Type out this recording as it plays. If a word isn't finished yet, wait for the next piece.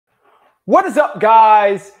What is up,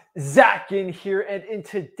 guys? Ginn here, and in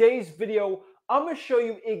today's video, I'm going to show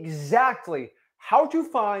you exactly how to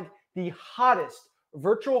find the hottest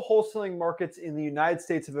virtual wholesaling markets in the United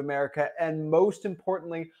States of America, and most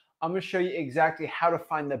importantly, I'm going to show you exactly how to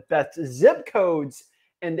find the best zip codes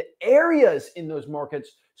and areas in those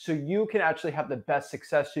markets so you can actually have the best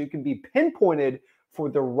success, so you can be pinpointed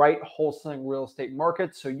for the right wholesaling real estate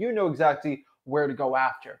market so you know exactly where to go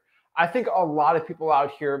after. I think a lot of people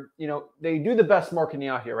out here, they do the best marketing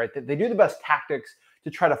out here, right? They do the best tactics to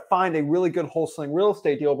try to find a really good wholesaling real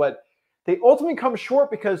estate deal, but they ultimately come short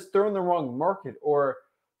because they're in the wrong market. Or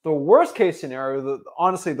the worst case scenario,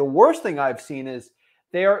 honestly, the worst thing I've seen is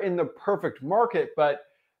they are in the perfect market, but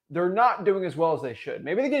they're not doing as well as they should.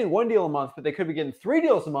 Maybe they're getting one deal a month, but they could be getting 3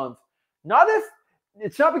 deals a month.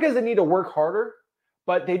 It's not because they need to work harder,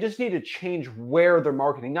 but they just need to change where they're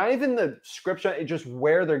marketing. Not even the script, it's just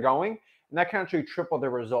where they're going. And that can actually triple their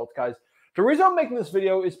results, guys. The reason I'm making this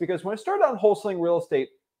video is because when I started on wholesaling real estate,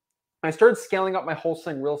 I started scaling up my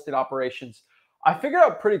wholesaling real estate operations. I figured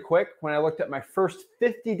out pretty quick when I looked at my first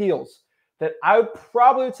 50 deals that I would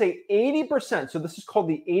probably say 80%. So this is called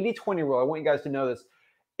the 80-20 rule. I want you guys to know this.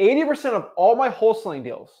 80% of all my wholesaling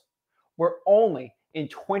deals were only in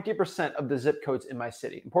 20% of the zip codes in my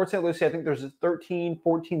city. In Port St. Lucie, I think there's 13,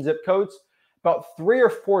 14 zip codes, about 3 or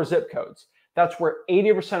 4 zip codes. That's where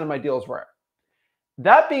 80% of my deals were.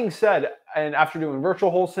 That being said, and after doing virtual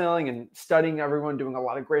wholesaling and studying everyone, doing a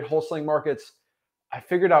lot of great wholesaling markets, I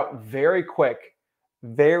figured out very quick,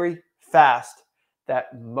 very fast,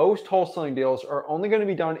 that most wholesaling deals are only going to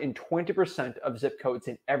be done in 20% of zip codes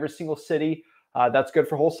in every single city. That's good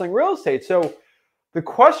for wholesaling real estate. So the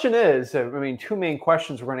question is, two main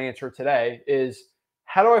questions we're going to answer today is,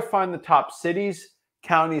 how do I find the top cities,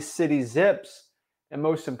 counties, city zips? And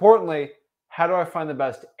most importantly, how do I find the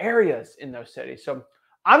best areas in those cities? So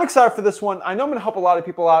I'm excited for this one. I know I'm going to help a lot of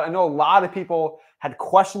people out. I know a lot of people had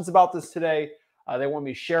questions about this today. They want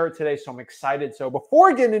me to share it today, so I'm excited. So before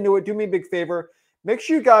I get into it, do me a big favor. Make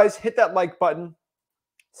sure you guys hit that like button,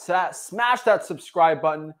 smash that subscribe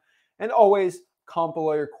button, and always comment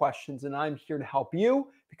below your questions, and I'm here to help you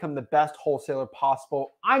become the best wholesaler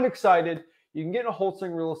possible. I'm excited. You can get into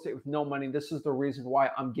wholesaling real estate with no money. This is the reason why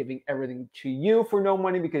I'm giving everything to you for no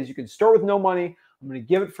money, because you can start with no money. I'm going to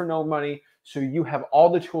give it for no money so you have all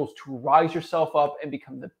the tools to rise yourself up and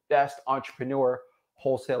become the best entrepreneur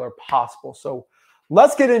wholesaler possible. So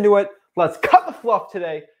let's get into it. Let's cut the fluff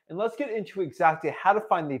today, and let's get into exactly how to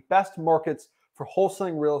find the best markets for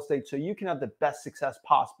wholesaling real estate so you can have the best success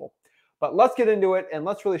possible. But let's get into it, and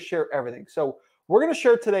let's really share everything. So we're going to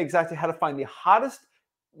share today exactly how to find the hottest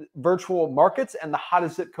virtual markets and the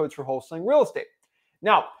hottest zip codes for wholesaling real estate.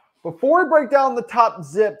 Now, before we break down the top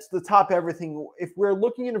zips, the top everything, if we're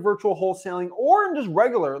looking into virtual wholesaling or in just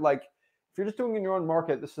regular, like if you're just doing it in your own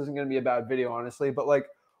market, this isn't going to be a bad video, honestly. But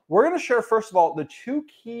we're going to share, first of all, the 2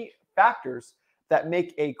 key factors that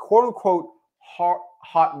make a quote-unquote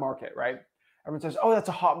hot market, right? Everyone says, oh, that's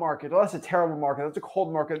a hot market. Oh, that's a terrible market. That's a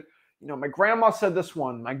cold market. My grandma said this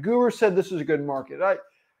one. My guru said this is a good market.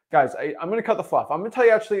 Guys, I'm going to cut the fluff. I'm going to tell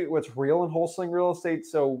you actually what's real in wholesaling real estate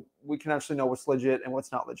so we can actually know what's legit and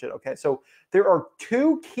what's not legit, okay? So there are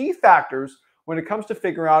 2 key factors when it comes to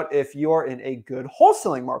figuring out if you're in a good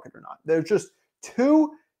wholesaling market or not. There's just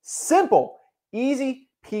 2 simple, easy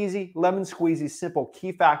peasy, lemon squeezy, simple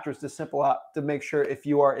key factors to simple out to make sure if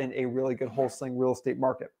you are in a really good wholesaling real estate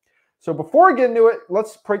market. So before I get into it,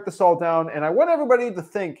 let's break this all down. And I want everybody to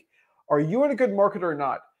think, are you in a good market or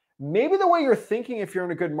not? Maybe the way you're thinking if you're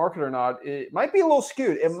in a good market or not, it might be a little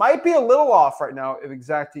skewed. It might be a little off right now if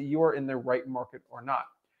exactly you are in the right market or not.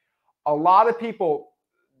 A lot of people,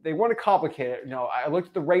 they want to complicate it. I looked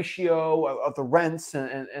at the ratio of the rents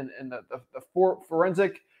and the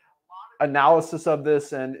forensic analysis of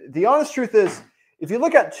this. And the honest truth is, if you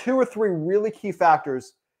look at 2 or 3 really key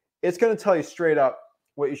factors, it's going to tell you straight up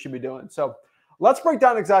what you should be doing. So let's break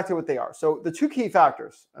down exactly what they are. So the 2 key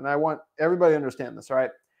factors, and I want everybody to understand this, all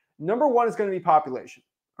right? Number 1 is going to be population,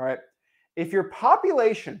 all right? If your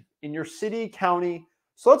population in your city, county,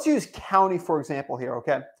 so let's use county for example here,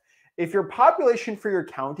 okay? If your population for your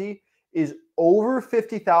county is over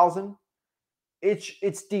 50,000,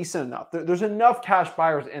 it's decent enough. There's enough cash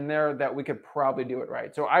buyers in there that we could probably do it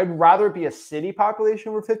right. So I'd rather be a city population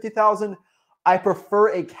over 50,000. I prefer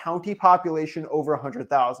a county population over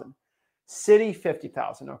 100,000. City,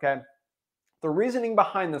 50,000, okay? The reasoning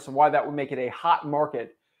behind this and why that would make it a hot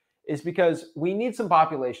market is because we need some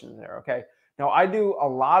population there, okay? Now, I do a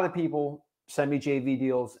lot of people send me JV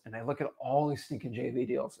deals, and I look at all these stinking JV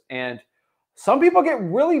deals. And some people get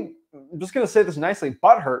really, I'm just going to say this nicely,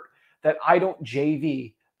 butthurt that I don't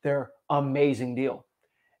JV their amazing deal.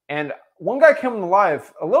 And one guy came on the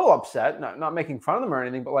live a little upset, not making fun of them or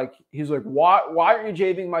anything, but like, he's like, why aren't you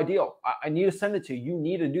JVing my deal? I need to send it to you. You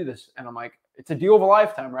need to do this. And I'm like, it's a deal of a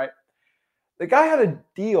lifetime, right? The guy had a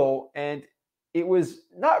deal and it was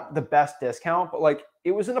not the best discount, but like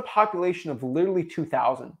it was in a population of literally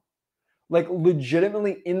 2,000, like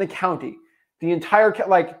legitimately in the county. The entire,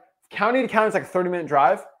 like county to county is like a 30-minute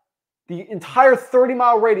drive. The entire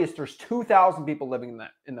 30-mile radius, there's 2,000 people living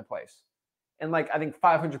in the place. And like, I think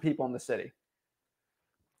 500 people in the city.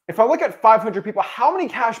 If I look at 500 people, how many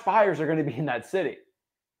cash buyers are going to be in that city?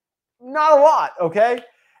 Not a lot, okay?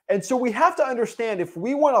 And so we have to understand, if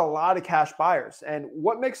we want a lot of cash buyers, and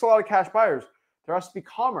what makes a lot of cash buyers? There has to be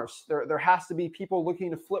commerce. There has to be people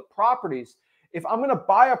looking to flip properties. If I'm going to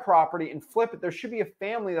buy a property and flip it, there should be a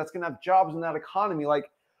family that's going to have jobs in that economy.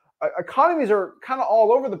 Like, economies are kind of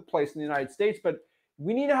all over the place in the United States, but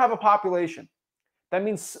we need to have a population. That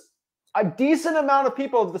means a decent amount of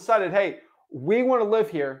people have decided, hey, we want to live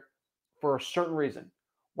here for a certain reason.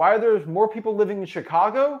 Why are there more people living in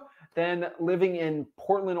Chicago than living in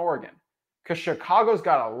Portland, Oregon? Because Chicago's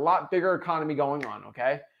got a lot bigger economy going on,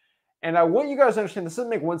 okay? And I want you guys to understand, this doesn't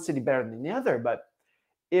make one city better than the other, but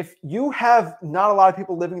if you have not a lot of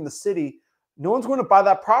people living in the city, no one's going to buy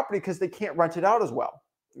that property because they can't rent it out as well.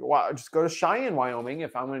 Well, just go to Cheyenne, Wyoming,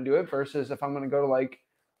 if I'm going to do it, versus if I'm going to go to, like,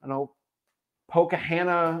 I don't know,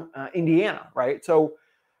 Pocahontas, Indiana, right? So,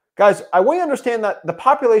 guys, I want you to understand that the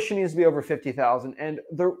population needs to be over 50,000. And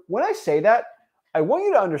when I say that, I want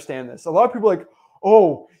you to understand this. A lot of people are like,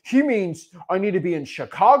 oh, he means I need to be in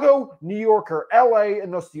Chicago, New York, or LA,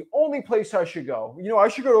 and that's the only place I should go. You know, I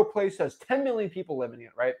should go to a place that has 10 million people living in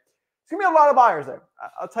it, right? It's going to be a lot of buyers there.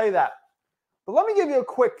 I'll tell you that. But let me give you a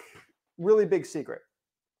quick, really big secret.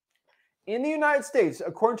 In the United States,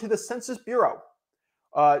 according to the Census Bureau,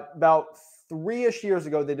 about 3-ish years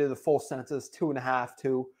ago, they did the full census, 2.5,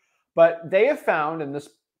 2. But they have found, and this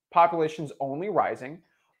population's only rising,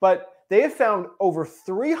 but they have found over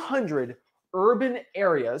 300 urban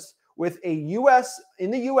areas with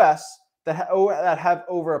in the U.S. that have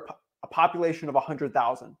over a population of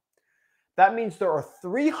 100,000. That means there are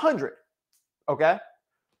 300, okay?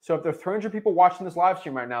 So if there are 300 people watching this live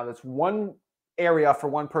stream right now, that's one area for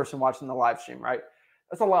one person watching the live stream, right?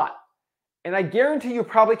 That's a lot. And I guarantee you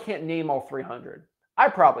probably can't name all 300. I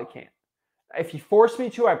probably can't. If you forced me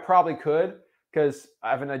to, I probably could, because I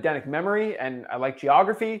have an eidetic memory and I like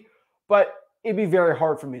geography, but it'd be very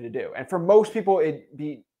hard for me to do. And for most people, it'd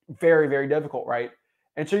be very, very difficult, right?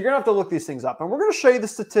 And so you're going to have to look these things up. And we're going to show you the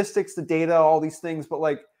statistics, the data, all these things. But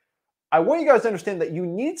like, I want you guys to understand that you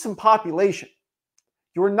need some population.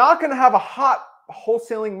 You're not going to have a hot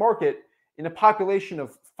wholesaling market in a population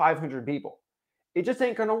of 500 people. It just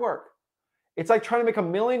ain't going to work. It's like trying to make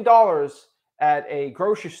 $1 million at a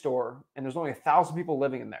grocery store and there's only 1,000 people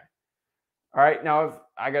living in there. All right. Now, if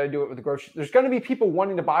I got to do it with the grocery, there's going to be people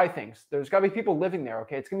wanting to buy things. There's got to be people living there.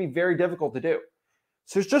 Okay. It's going to be very difficult to do.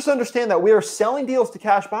 So just understand that we are selling deals to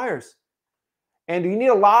cash buyers. And you need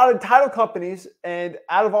a lot of title companies. And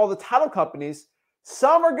out of all the title companies,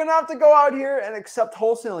 some are going to have to go out here and accept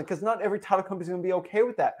wholesaling, because not every title company is going to be okay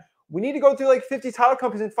with that. We need to go through like 50 title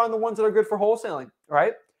companies and find the ones that are good for wholesaling. All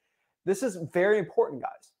right. This is very important,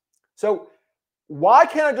 guys. So why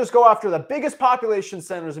can't I just go after the biggest population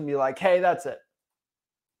centers and be like, hey, that's it?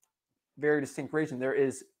 Very distinct reason. There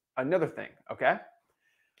is another thing, okay?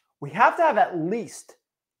 We have to have at least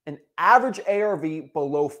an average ARV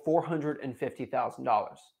below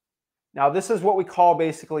 $450,000. Now, this is what we call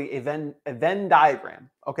basically a Venn diagram,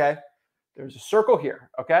 okay? There's a circle here,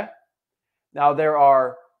 okay? Now, there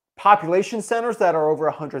are population centers that are over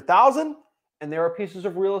 100,000, and there are pieces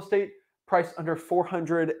of real estate priced under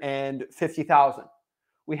 450,000.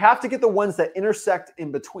 We have to get the ones that intersect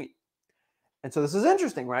in between. And so this is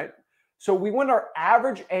interesting, right? So we want our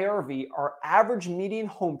average ARV, our average median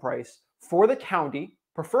home price for the county,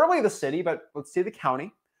 preferably the city, but let's say the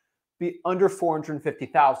county, be under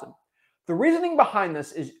 450,000. The reasoning behind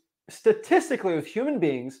this is statistically with human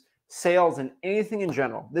beings, sales, and anything in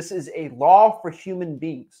general, this is a law for human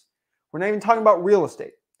beings. We're not even talking about real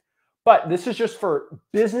estate. But this is just for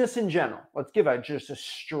business in general. Let's give just a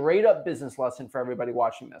straight up business lesson for everybody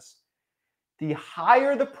watching this. The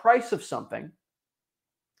higher the price of something,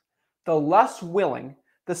 the less willing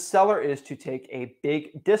the seller is to take a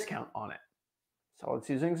big discount on it. So let's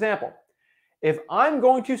use an example. If I'm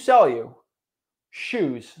going to sell you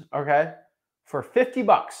shoes, okay, for 50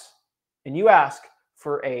 bucks, and you ask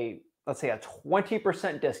for let's say a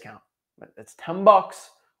 20% discount, that's 10 bucks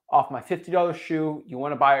off my $50 shoe, you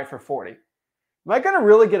want to buy it for 40. Am I going to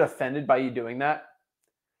really get offended by you doing that?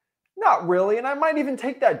 Not really, and I might even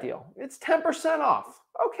take that deal. It's 10% off.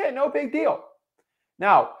 Okay, no big deal.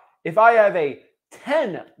 Now, if I have a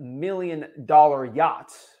 $10 million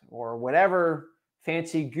yacht or whatever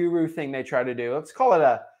fancy guru thing they try to do, let's call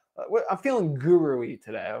it I'm feeling guru-y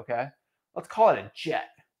today, okay? Let's call it a jet.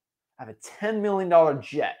 I have a $10 million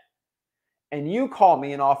jet, and you call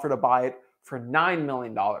me and offer to buy it for $9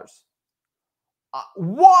 million.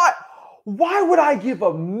 What? Why would I give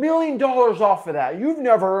 $1 million off of that? You've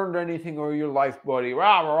never earned anything in your life, buddy.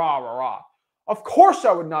 Rah, rah, rah, rah, rah. Of course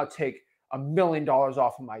I would not take $1 million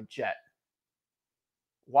off of my jet.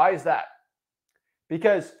 Why is that?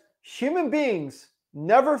 Because human beings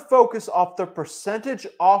never focus off the percentage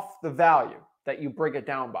off the value that you bring it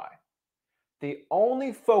down by. They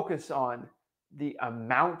only focus on the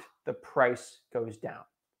amount the price goes down.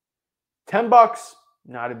 $10,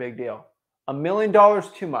 not a big deal. $1 million,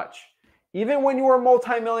 too much. Even when you are a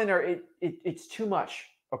multimillionaire, it's too much,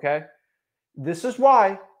 okay? This is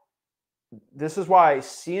why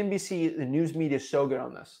CNBC, the news media, is so good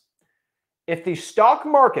on this. If the stock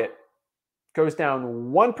market goes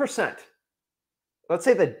down 1%, let's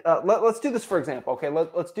say that let's do this for example, okay?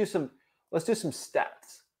 Let's do some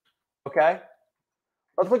stats, okay?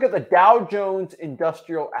 Let's look at the Dow Jones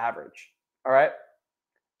Industrial Average, all right?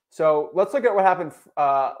 So let's look at what happened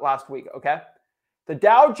last week, okay? The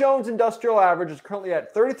Dow Jones Industrial Average is currently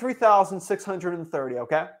at 33,630,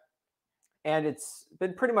 okay? And it's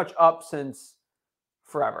been pretty much up since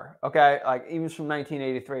forever, okay? Like even from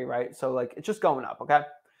 1983, right? So like it's just going up, okay?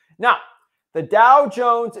 Now, the Dow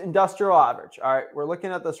Jones Industrial Average, all right? We're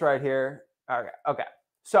looking at this right here. Okay.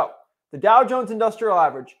 So the Dow Jones Industrial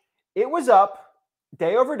Average, it was up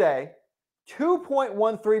day over day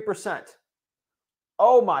 2.13%.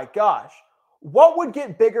 Oh my gosh. What would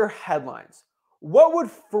get bigger headlines? What would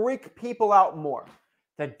freak people out more?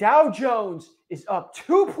 The Dow Jones is up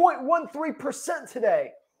 2.13%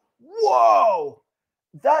 today. Whoa!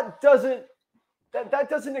 That doesn't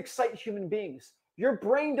excite human beings. Your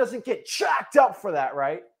brain doesn't get jacked up for that,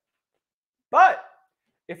 right? But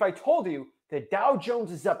if I told you the Dow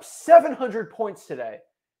Jones is up 700 points today,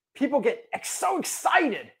 people get so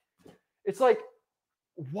excited. It's like,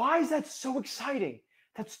 why is that so exciting?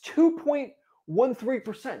 That's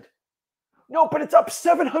 2.13%. No, but it's up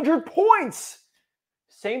 700 points.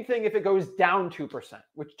 Same thing if it goes down 2%,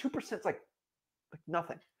 which 2% is like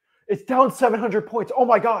nothing. It's down 700 points. Oh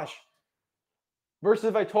my gosh. Versus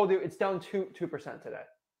if I told you it's down 2% today.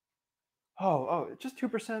 Oh, just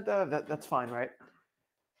 2%? That's fine, right?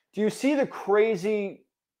 Do you see the crazy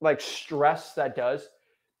stress that does?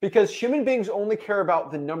 Because human beings only care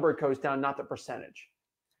about the number it goes down, not the percentage.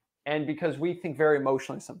 And because we think very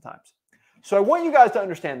emotionally sometimes. So I want you guys to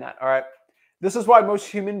understand that, all right? This is why most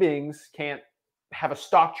human beings can't have a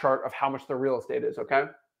stock chart of how much their real estate is, okay?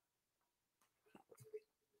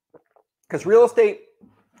 Because real estate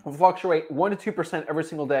will fluctuate 1 to 2% every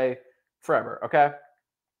single day forever, okay?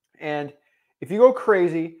 And if you go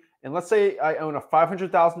crazy, and let's say I own a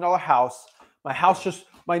 $500,000 house,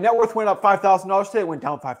 my net worth went up $5,000 today, it went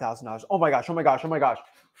down $5,000. Oh my gosh.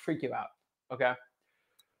 Freak you out, okay?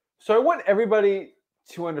 So I want everybody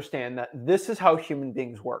to understand that this is how human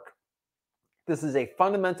beings work. This is a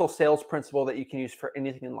fundamental sales principle that you can use for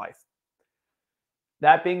anything in life.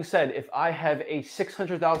 That being said, if I have a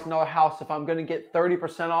 $600,000 house, if I'm going to get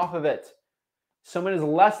 30% off of it, someone is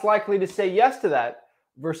less likely to say yes to that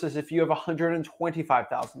versus if you have a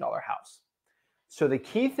 $125,000 house. So the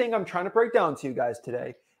key thing I'm trying to break down to you guys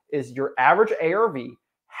today is your average ARV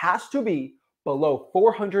has to be below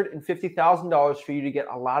 $450,000 for you to get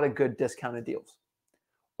a lot of good discounted deals.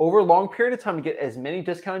 Over a long period of time to get as many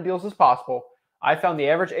discounted deals as possible, I found the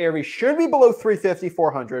average ARV should be below 350,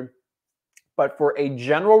 400, but for a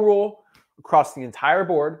general rule across the entire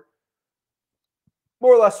board,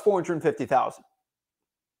 more or less 450,000.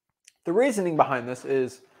 The reasoning behind this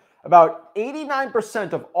is about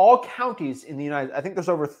 89% of all counties in the United States, I think there's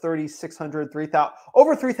over 3,600, 3,000,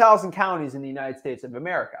 over 3,000 counties in the United States of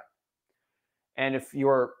America. And if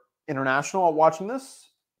you're international watching this,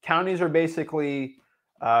 counties are basically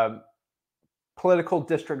political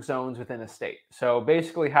district zones within a state. So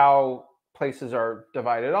basically how places are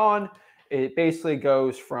divided on, it basically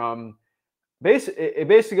goes from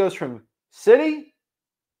city,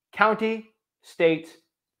 county, state,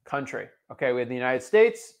 country. Okay, we have the United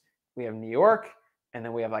States, we have New York, and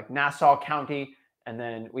then we have like Nassau County, and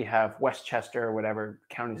then we have Westchester, or whatever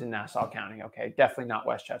counties in Nassau County. Okay, definitely not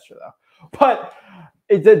Westchester though. But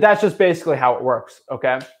that's just basically how it works.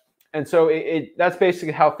 Okay, and so that's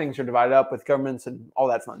basically how things are divided up with governments and all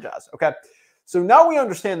that fun jazz. Okay, so now we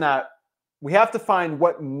understand that we have to find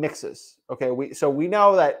what mixes. Okay, we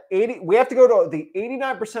know that we have to go to the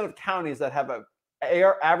 89% of counties that have a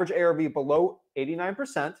average ARV below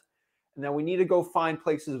 89%, and then we need to go find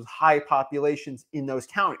places with high populations in those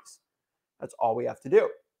counties. That's all we have to do.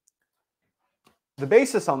 The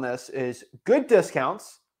basis on this is good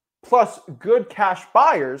discounts plus good cash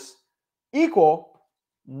buyers equal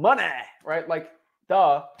money, right? Like,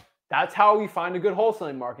 duh. That's how we find a good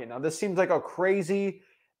wholesaling market. Now, this seems like a crazy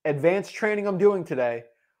advanced training I'm doing today,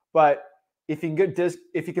 but if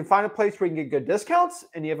you can find a place where you can get good discounts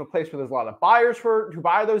and you have a place where there's a lot of buyers who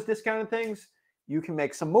buy those discounted things, you can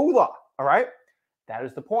make some moolah. All right, that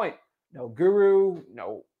is the point. No guru,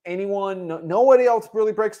 no anyone, nobody else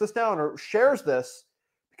really breaks this down or shares this,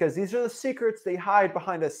 because these are the secrets they hide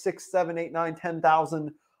behind a $6,000, $7,000, $8,000, $9,000,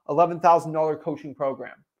 $10,000, $11,000 coaching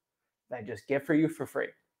program that I just get for you for free.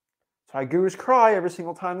 That's why gurus cry every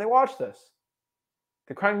single time they watch this.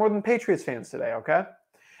 They're crying more than Patriots fans today, okay?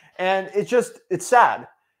 And it's sad.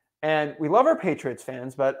 And we love our Patriots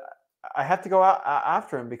fans, but I have to go out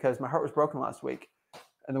after him because my heart was broken last week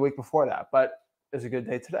and the week before that. But it was a good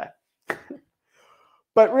day today.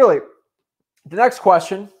 But really, the next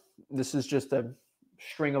question, this is just a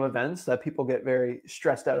string of events that people get very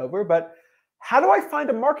stressed out over, but how do I find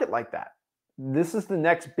a market like that? This is the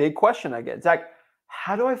next big question I get. Zach,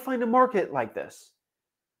 how do I find a market like this?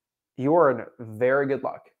 You are in very good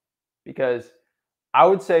luck, because I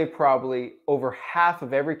would say probably over half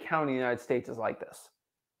of every county in the United States is like this.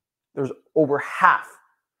 There's over half.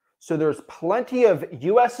 So there's plenty of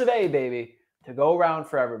US of A, baby, to go around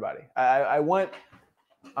for everybody. I want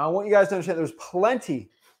you guys to understand there's plenty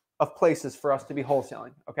of places for us to be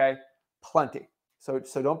wholesaling, okay? Plenty. So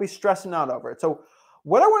don't be stressing out over it. So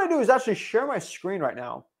what I want to do is actually share my screen right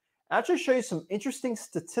now, actually show you some interesting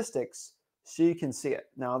statistics so you can see it.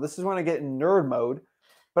 Now, this is when I get in nerd mode,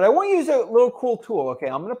 but I want to use a little cool tool. Okay,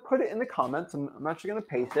 I'm going to put it in the comments. I'm actually going to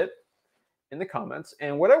paste it in the comments.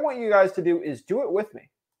 And what I want you guys to do is do it with me.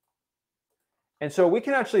 And so we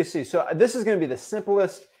can actually see. So this is going to be the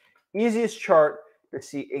simplest, easiest chart to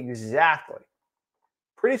see exactly,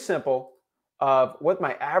 pretty simple, of what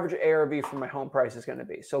my average ARV for my home price is going to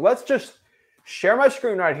be. So let's just share my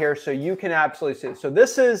screen right here so you can absolutely see it. So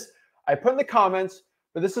this is, I put in the comments,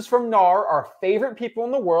 but this is from NAR, our favorite people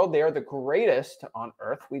in the world. They are the greatest on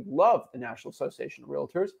earth. We love the National Association of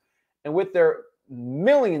Realtors. And with their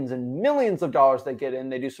millions and millions of dollars they get in,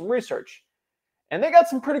 they do some research. And they got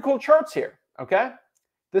some pretty cool charts here, okay?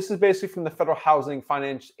 This is basically from the Federal Housing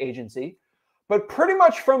Finance Agency. But pretty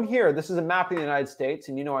much from here, this is a map of the United States,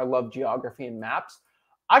 and you know I love geography and maps.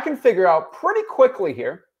 I can figure out pretty quickly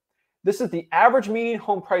here, this is the average median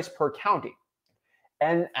home price per county.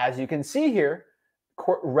 And as you can see here,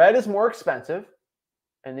 red is more expensive.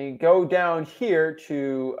 And then you go down here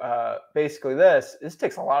to basically this. This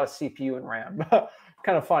takes a lot of CPU and RAM.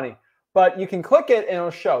 Kind of funny. But you can click it and it'll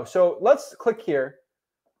show. So let's click here.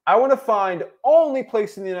 I want to find only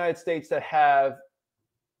place in the United States that have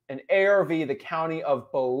an ARV, the county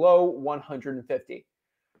of below 150.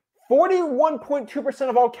 41.2%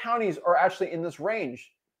 of all counties are actually in this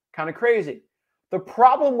range. Kind of crazy. The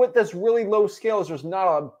problem with this really low scale is there's not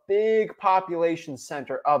a big population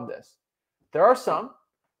center of this. There are some,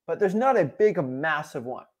 but there's not a big, massive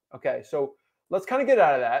one. Okay, so let's kind of get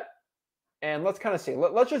out of that and let's kind of see.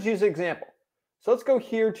 Let's just use an example. So let's go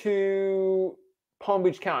here to Palm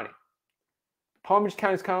Beach County. Palm Beach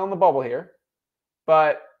County is kind of on the bubble here,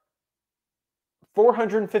 but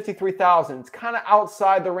 453,000. It's kind of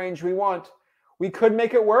outside the range we want. We could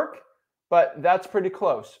make it work, but that's pretty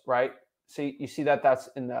close, right? So you see that that's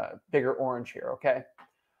in the bigger orange here, okay?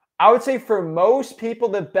 I would say for most people,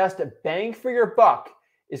 the best bang for your buck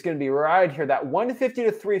is going to be right here, that 150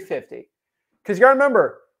 to 350. Because you got to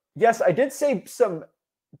remember, yes, I did say some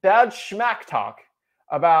bad schmack talk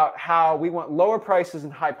about how we want lower prices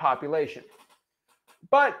and high population.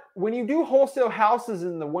 But when you do wholesale houses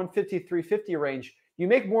in the 150, 350 range, you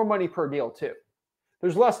make more money per deal too.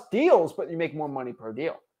 There's less deals, but you make more money per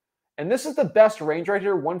deal. And this is the best range right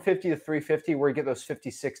here, 150 to 350, where you get those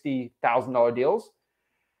 $50,000, $60,000 deals.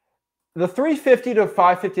 The 350 to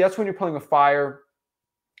 550, that's when you're playing with fire.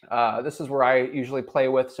 This is where I usually play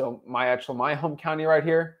with. So my home county right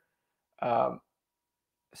here,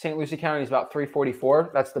 St. Lucie County is about 344.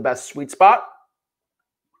 That's the best sweet spot.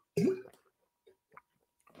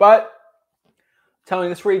 But I'm telling you,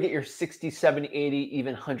 this is where you get your 60, 70, 80,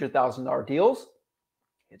 even $100,000 deals.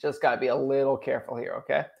 You just got to be a little careful here,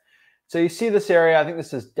 okay? So you see this area. I think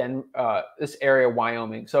this is this area,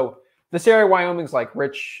 Wyoming. So this area, Wyoming's like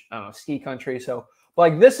rich ski country. So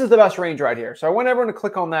like this is the best range right here. So I want everyone to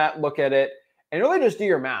click on that, look at it, and really just do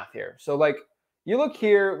your math here. So like you look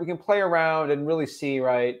here, we can play around and really see,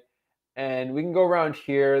 right? And we can go around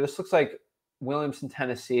here. This looks like Williamson,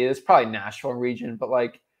 Tennessee. It's probably Nashville region, but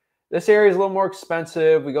like this area is a little more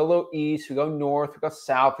expensive. We go a little east, we go north, we go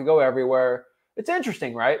south, we go everywhere. It's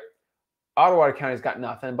interesting, right? Ottawa County's got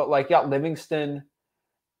nothing, but like you got Livingston,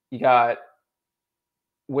 you got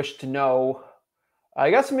Wish to Know.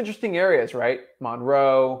 You got some interesting areas, right?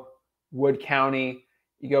 Monroe, Wood County.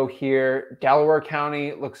 You go here, Delaware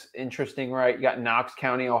County looks interesting, right? You got Knox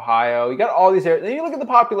County, Ohio. You got all these areas. Then you look at the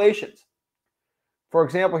populations. For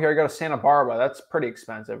example, here I go to Santa Barbara. That's pretty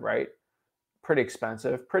expensive, right? Pretty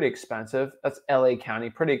expensive, pretty expensive. That's LA County,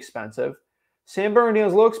 pretty expensive. San Bernardino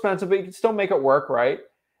is a little expensive, but you can still make it work, right?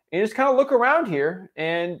 And you just kind of look around here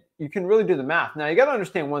and you can really do the math. Now, you got to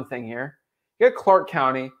understand one thing here. You got Clark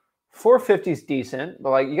County, 450 is decent,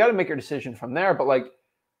 but like you got to make your decision from there. But like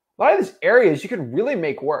a lot of these areas you can really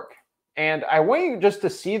make work. And I want you just to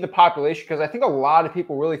see the population because I think a lot of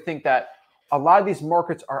people really think that a lot of these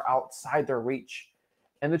markets are outside their reach.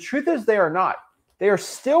 And the truth is they are not. They are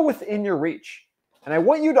still within your reach. And I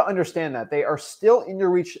want you to understand that they are still in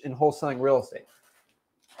your reach in wholesaling real estate.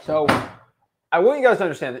 So I want you guys to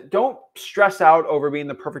understand that don't stress out over being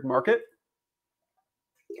the perfect market.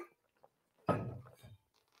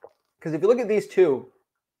 Because if you look at these two,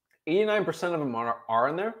 89% of them are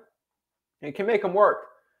in there. And you can make them work.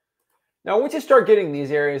 Now, once you start getting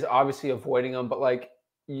these areas, obviously avoiding them, but like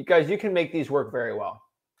you guys, you can make these work very well.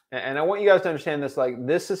 And I want you guys to understand this, like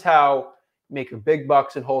this is how you make your big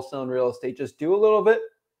bucks in wholesale and real estate. Just do a little bit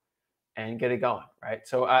and get it going, right?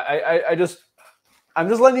 So I'm just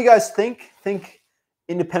letting you guys think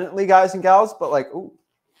independently, guys and gals, but like, ooh,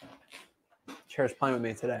 chair's playing with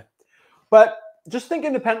me today. But just think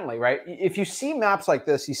independently, right? If you see maps like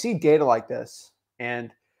this, you see data like this,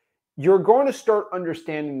 and you're going to start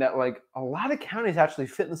understanding that like a lot of counties actually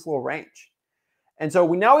fit in this little range. And so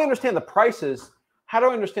now we understand the prices. How do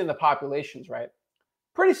I understand the populations, right?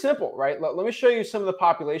 Pretty simple, right? Let me show you some of the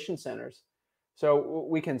population centers so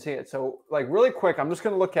we can see it. So like really quick, I'm just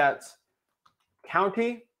going to look at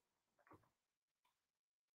county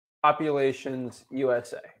populations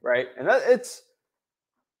USA, right? And it's,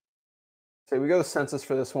 so we go to census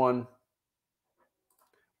for this one,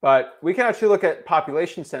 but we can actually look at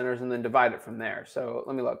population centers and then divide it from there. So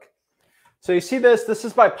let me look. So you see this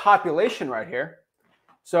is by population right here.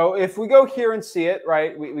 So if we go here and see it,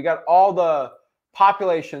 right, we got all the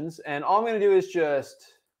populations, and all I'm going to do is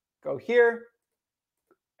just go here,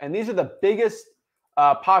 and these are the biggest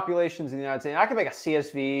populations in the United States. I can make a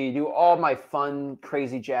CSV, do all my fun,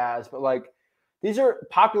 crazy jazz, but like these are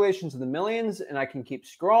populations of the millions, and I can keep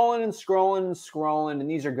scrolling and scrolling and scrolling, and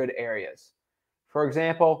these are good areas. For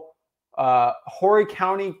example, Horry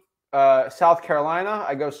County, South Carolina,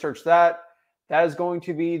 I go search that. That is going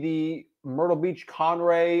to be the Myrtle Beach,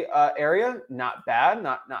 Conway area. Not bad,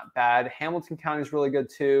 not bad. Hamilton County is really good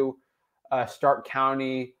too. Stark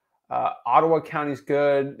County, Ottawa County is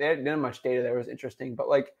good. They didn't have much data there. It was interesting, but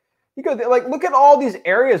like you go like look at all these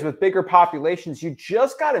areas with bigger populations. You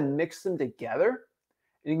just got to mix them together,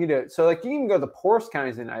 and you can do it. So like you can go to the poorest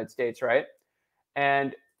counties in the United States, right?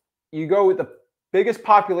 And you go with the biggest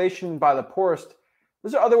population by the poorest.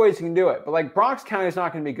 There's other ways you can do it, but like Bronx County is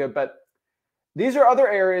not going to be good, but these are other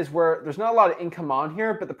areas where there's not a lot of income on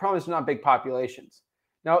here, but the problem is not big populations.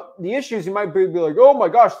 Now, the issue is you might be like, oh my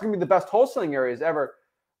gosh, it's going to be the best wholesaling areas ever.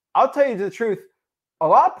 I'll tell you the truth. A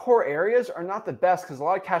lot of poor areas are not the best because a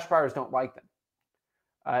lot of cash buyers don't like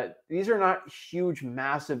them. These are not huge,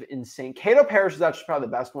 massive, insane. Cato Parish is actually probably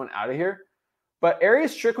the best one out of here. But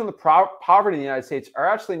areas stricken with poverty in the United States are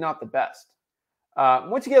actually not the best.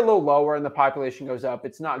 Once you get a little lower and the population goes up,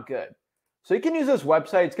 it's not good. So you can use this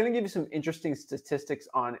website. It's going to give you some interesting statistics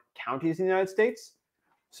on counties in the United States.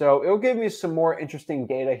 So it'll give you some more interesting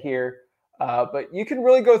data here. But you can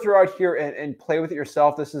really go throughout here and play with it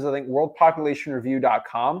yourself. This is, I think,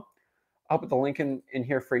 worldpopulationreview.com. I'll put the link in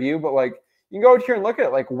here for you. But like you can go out here and look at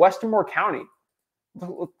it, like Westmore County.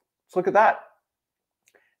 Let's look at that.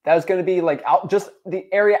 That is going to be like just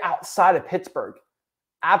the area outside of Pittsburgh.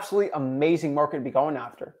 Absolutely amazing market to be going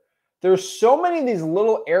after. There's so many of these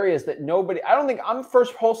little areas that nobody, I don't think I'm the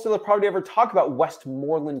first wholesaler probably to ever talk about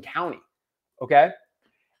Westmoreland County. Okay.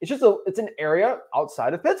 It's just it's an area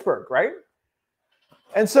outside of Pittsburgh, right?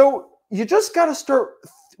 And so you just got to start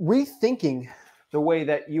rethinking the way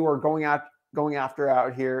that you are going after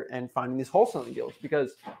out here and finding these wholesaling deals,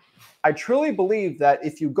 because I truly believe that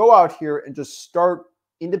if you go out here and just start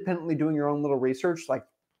independently doing your own little research, like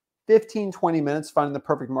 15, 20 minutes, finding the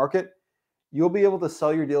perfect market, you'll be able to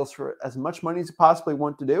sell your deals for as much money as you possibly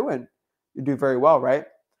want to do, and you do very well, right?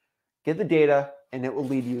 Get the data, and it will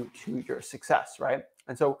lead you to your success, right?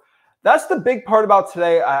 And so that's the big part about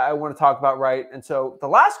today I want to talk about, right? And so the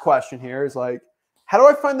last question here is like, how do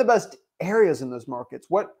I find the best areas in those markets?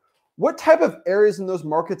 What type of areas in those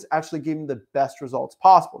markets actually give me the best results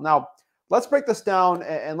possible? Now, let's break this down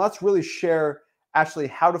and let's really share actually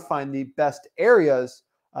how to find the best areas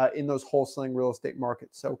in those wholesaling real estate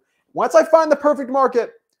markets. So once I find the perfect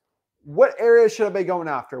market, what areas should I be going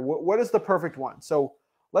after? What is the perfect one? So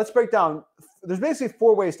let's break down. There's basically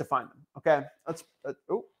 4 ways to find them. Okay.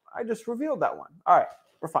 Oh, I just revealed that one. All right.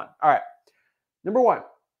 We're fine. All right. Number 1,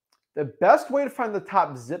 the best way to find the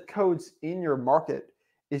top zip codes in your market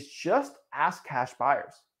is just ask cash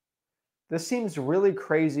buyers. This seems really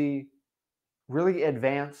crazy, really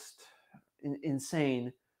advanced,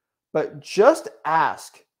 insane, but just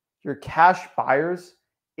ask your cash buyers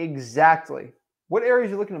exactly what areas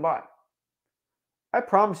you're looking to buy. I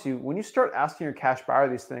promise you, when you start asking your cash buyer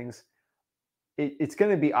these things, it's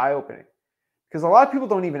going to be eye-opening. Because a lot of people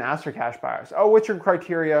don't even ask their cash buyers, oh, what's your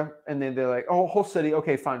criteria? And then they're like, oh, whole city.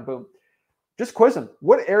 Okay, fine, boom. Just quiz them.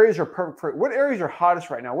 What areas are perfect for, what areas are hottest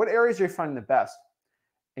right now? What areas are you finding the best?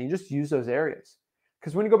 And you just use those areas.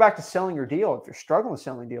 Because when you go back to selling your deal, if you're struggling with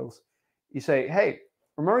selling deals, you say, hey,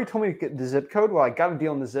 remember you told me to get the zip code? Well, I got a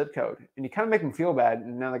deal in the zip code. And you kind of make them feel bad,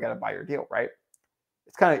 and now they got to buy your deal, right?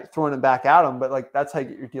 It's kind of throwing it back at them, but like that's how you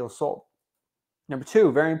get your deal sold. Number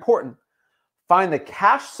 2, very important, find the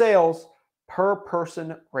cash sales per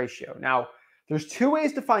person ratio. Now, there's 2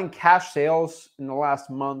 ways to find cash sales in the last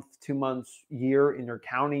month, 2 months, year in your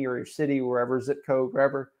county or your city, wherever, zip code,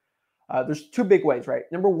 wherever. There's 2 big ways, right?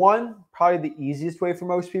 Number 1, probably the easiest way for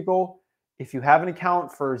most people. If you have an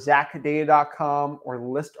account for zacdata.com or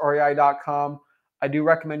listrei.com, I do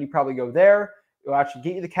recommend you probably go there. It'll actually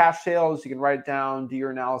get you the cash sales. You can write it down, do your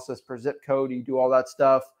analysis per zip code. You do all that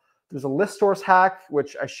stuff. There's a list source hack,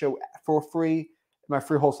 which I show for free in my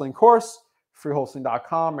free wholesaling course,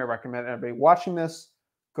 freewholesaling.com. I recommend everybody watching this,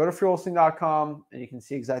 go to freewholesaling.com and you can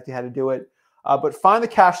see exactly how to do it. But find the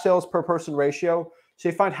cash sales per person ratio. So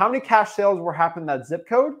you find how many cash sales were happening in that zip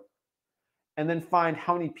code, and then find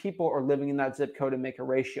how many people are living in that zip code and make a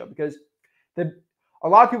ratio. Because a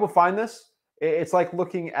lot of people find this. It's like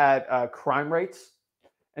looking at crime rates.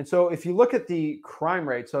 And so if you look at the crime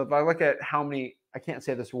rate, so if I look at how many, I can't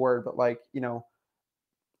say this word, but like,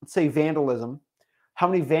 let's say vandalism, how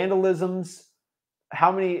many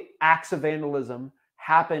acts of vandalism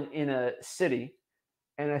happen in a city.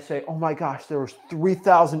 And I say, oh my gosh, there was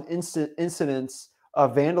 3,000 incidents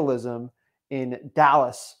of vandalism in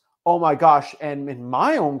Dallas. Oh my gosh. And in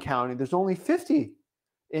my own county, there's only 50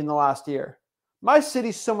 in the last year. My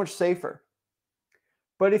city's so much safer.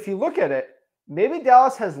 But if you look at it, maybe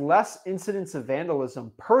Dallas has less incidents of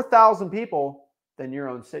vandalism per 1,000 people than your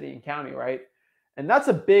own city and county, right? And that's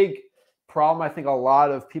a big problem. I think a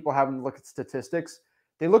lot of people having to look at statistics.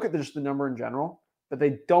 They look at just the number in general, but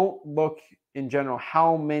they don't look in general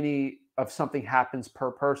how many of something happens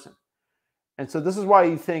per person. And so this is why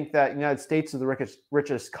you think that the United States is the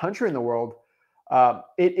richest country in the world.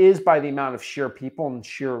 It is by the amount of sheer people and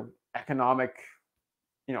sheer economic,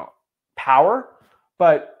 power.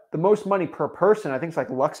 But the most money per person, I think it's like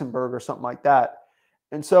Luxembourg or something like that.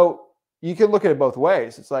 And so you can look at it both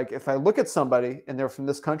ways. It's like if I look at somebody and they're from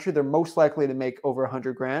this country, they're most likely to make over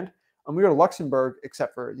 100 grand. I'm going to go to Luxembourg,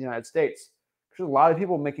 except for the United States. There's a lot of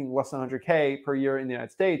people making less than 100K per year in the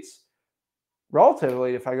United States.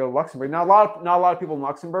 Relatively, if I go to Luxembourg, not a lot of people in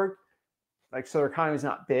Luxembourg, like, so their economy is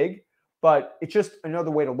not big, but it's just another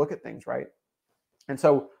way to look at things, right? And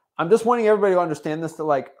so I'm just wanting everybody to understand this, that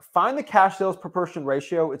like find the cash sales per person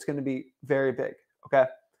ratio. It's going to be very big. Okay.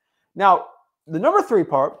 Now, the number 3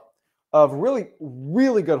 part of really,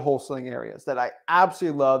 really good wholesaling areas that I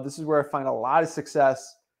absolutely love. This is where I find a lot of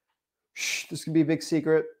success. This can be a big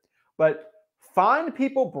secret, but find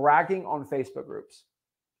people bragging on Facebook groups.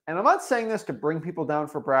 And I'm not saying this to bring people down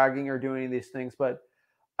for bragging or doing any of these things, but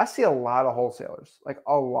I see a lot of wholesalers, like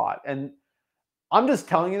a lot. And I'm just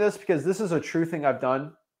telling you this because this is a true thing I've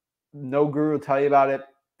done. No guru will tell you about it.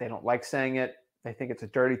 They don't like saying it. They think it's a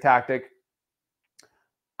dirty tactic.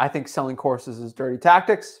 I think selling courses is dirty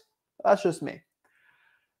tactics. That's just me.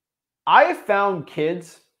 I have found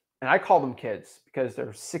kids, and I call them kids because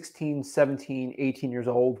they're 16, 17, 18 years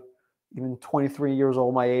old, even 23 years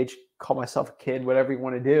old, my age. Call myself a kid, whatever you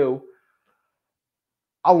want to do.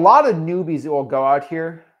 A lot of newbies that will go out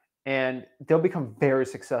here and they'll become very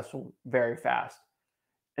successful very fast.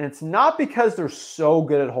 And it's not because they're so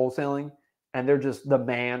good at wholesaling and they're just the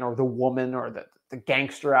man or the woman or the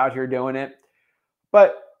gangster out here doing it,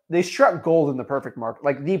 but they struck gold in the perfect market,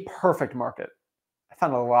 like the perfect market. I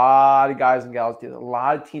found a lot of guys and gals do it, a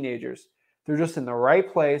lot of teenagers They're just in the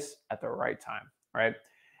right place at the right time, right?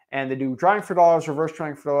 And they do drawing for dollars, reverse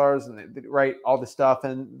drawing for dollars, and they write all this stuff.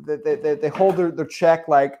 And they hold their check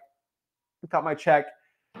like, got my check.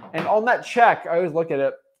 And on that check, I always look at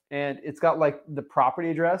it, and it's got like the property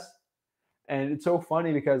address. And it's so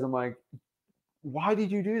funny because I'm like, why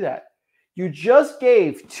did you do that? You just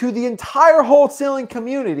gave to the entire wholesaling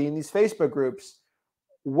community in these Facebook groups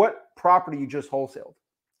what property you just wholesaled.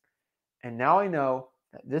 And now I know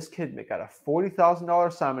that this kid got a $40,000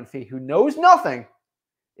 assignment fee who knows nothing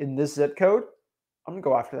in this zip code. I'm going to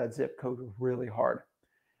go after that zip code really hard.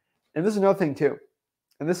 And this is another thing too.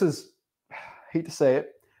 And this is, I hate to say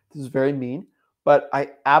it, this is very mean, but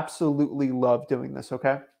I absolutely love doing this,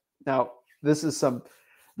 okay? Now, this is some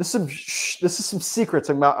secrets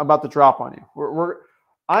I'm about to drop on you.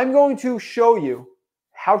 I'm going to show you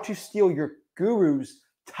how to steal your guru's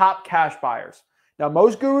top cash buyers. Now,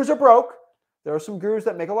 most gurus are broke. There are some gurus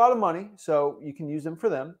that make a lot of money, so you can use them for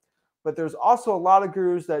them. But there's also a lot of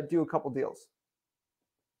gurus that do a couple deals.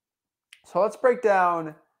 So let's break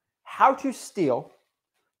down how to steal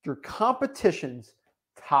your competition's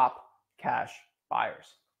top cash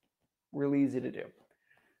buyers. Really easy to do.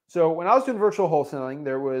 So when I was doing virtual wholesaling,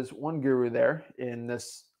 there was one guru there in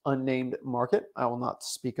this unnamed market. I will not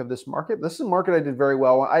speak of this market. This is a market I did very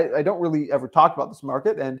well. I don't really ever talk about this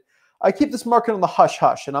market, and I keep this market on the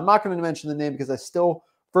hush-hush, and I'm not going to mention the name because I still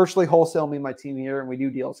virtually wholesale me and my team here, and we do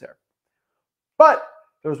deals here. But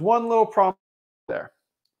there's one little problem there,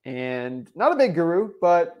 and not a big guru,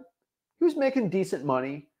 but he was making decent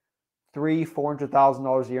money,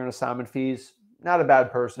 $300,000-$400,000 a year in assignment fees. Not a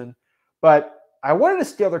bad person, but I wanted to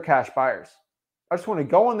steal their cash buyers. I just want to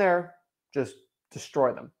go in there, just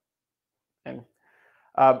destroy them. And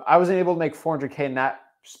I wasn't able to make $400K in that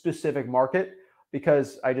specific market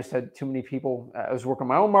because I just had too many people. I was working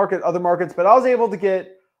my own market, other markets, but I was able to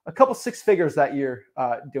get a couple six figures that year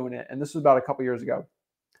doing it. And this was about a couple years ago.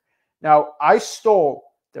 Now, I stole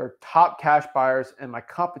their top cash buyers and my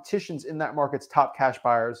competition's in that market's top cash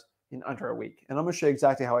buyers in under a week. And I'm going to show you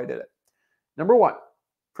exactly how I did it. Number one,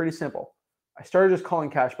 pretty simple. I started just calling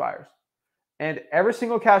cash buyers. And every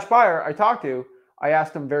single cash buyer I talked to, I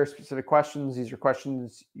asked them very specific questions. These are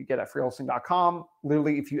questions you get at freewholesaling.com.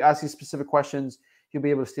 Literally, if you ask these specific questions, you'll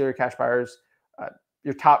be able to steal your cash buyers,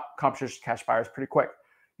 your top competition cash buyers pretty quick.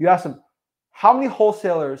 You ask them, how many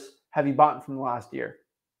wholesalers have you bought from the last year?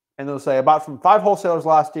 And they'll say, I bought from 5 wholesalers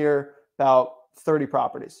last year, about 30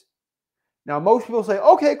 properties. Now, most people say,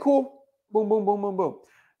 okay, cool. Boom, boom, boom, boom, boom.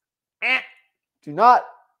 Do not,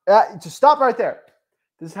 just stop right there.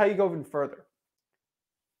 This is how you go even further.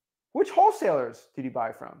 Which wholesalers did you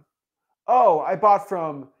buy from? Oh, I bought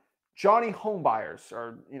from Johnny Homebuyers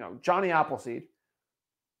or, Johnny Appleseed.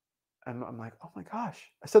 And I'm like, oh my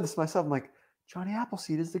gosh. I said this to myself. I'm like, Johnny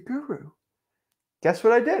Appleseed is the guru. Guess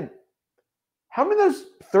what I did? How many of those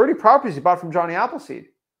 30 properties you bought from Johnny Appleseed?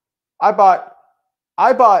 I bought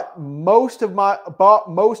most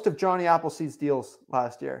of Johnny Appleseed's deals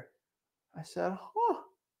last year. I said, huh,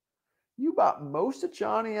 you bought most of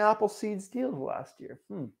Johnny Appleseed's deals last year.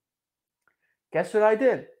 Guess what I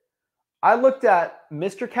did? I looked at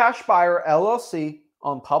Mr. Cash Buyer LLC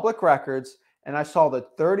on public records, and I saw the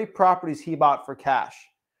 30 properties he bought for cash.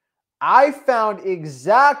 I found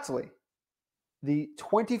exactly the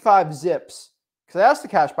 25 zips, because I asked the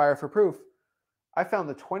cash buyer for proof. I found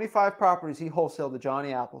the 25 properties he wholesaled to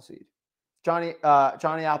Johnny Appleseed. Johnny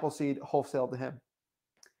Appleseed wholesaled to him.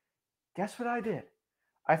 Guess what I did?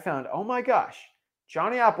 I found, oh my gosh,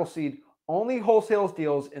 Johnny Appleseed only wholesales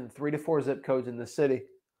deals in 3 to 4 zip codes in the city.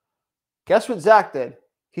 Guess what Zach did?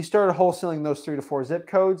 He started wholesaling those 3 to 4 zip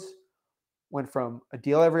codes, went from a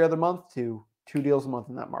deal every other month to 2 deals a month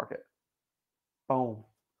in that market. Boom.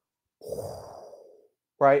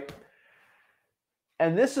 Right?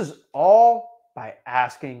 And this is all by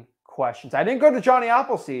asking questions. I didn't go to Johnny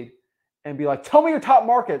Appleseed and be like, tell me your top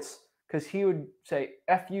markets, because he would say,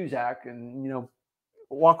 F you, Zach, and,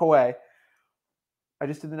 walk away. I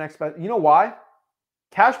just did the next best. You know why?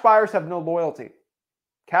 Cash buyers have no loyalty.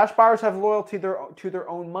 Cash buyers have loyalty to their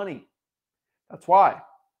own money. That's why.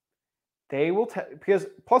 They will, because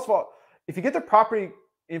plus of all, if you get their property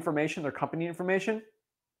information, their company information,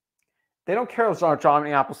 they don't care if it's not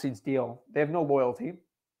Johnny Appleseed's deal. They have no loyalty.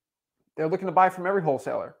 They're looking to buy from every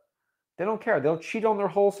wholesaler. They don't care. They'll cheat on their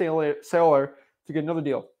wholesaler to get another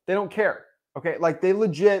deal. They don't care. Okay, like they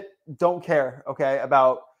legit don't care. Okay,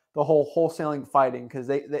 about the whole wholesaling fighting, because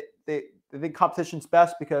they think competition's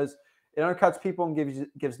best because it undercuts people and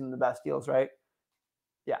gives them the best deals, right?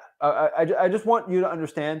 Yeah, I just want you to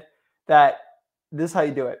understand that this is how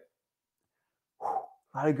you do it.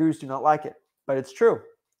 A lot of gurus do not like it, but it's true.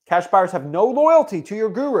 Cash buyers have no loyalty to your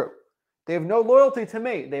guru. They have no loyalty to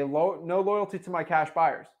me. They have no loyalty to my cash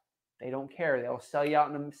buyers. They don't care. They'll sell you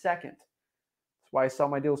out in a second. That's why I sell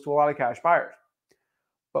my deals to a lot of cash buyers.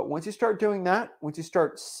 But once you start doing that, once you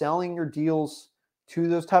start selling your deals to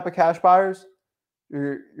those type of cash buyers,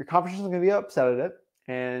 your competition is going to be upset at it.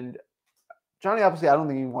 And Johnny, obviously, I don't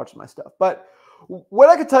think he even watches my stuff. But what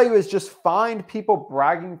I could tell you is just find people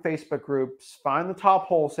bragging Facebook groups, find the top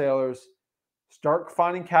wholesalers, start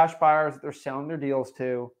finding cash buyers that they're selling their deals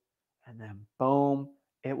to, and then boom,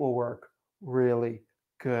 it will work really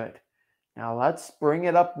good. Now let's bring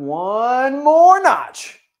it up one more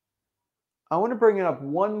notch. I want to bring it up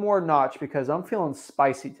one more notch because I'm feeling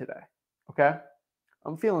spicy today, okay?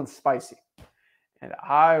 I'm feeling spicy. And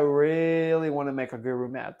I really want to make a guru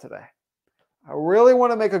mad today. I really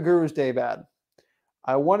want to make a guru's day bad.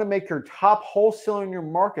 I want to make your top wholesaler in your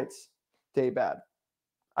markets day bad.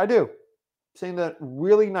 I do. I'm saying that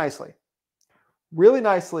really nicely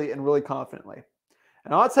and really confidently.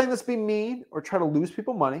 And I'm not saying this to be mean or try to lose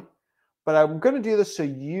people money, but I'm going to do this so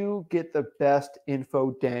you get the best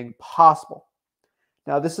info dang possible.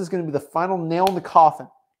 Now, this is going to be the final nail in the coffin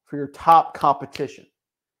for your top competition.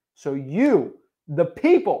 So you, the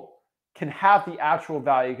people, can have the actual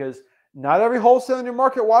value, because not every wholesaler in your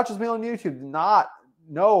market watches me on YouTube. Not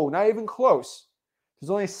even close. There's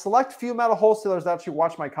only a select few amount of wholesalers that actually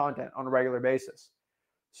watch my content on a regular basis.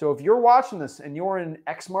 So if you're watching this and you're in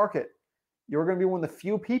X market, you're going to be one of the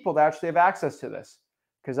few people that actually have access to this.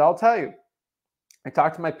 Because I'll tell you, I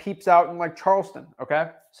talked to my peeps out in like Charleston, okay,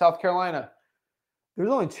 South Carolina.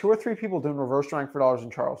 There's only 2 or 3 people doing reverse drawing for dollars in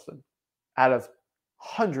Charleston out of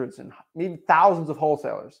hundreds and maybe thousands of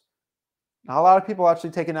wholesalers. Not a lot of people actually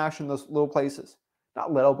taking action in those little places.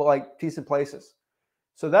 Not little, but like decent places.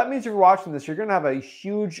 So that means if you're watching this, you're going to have a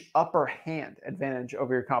huge upper hand advantage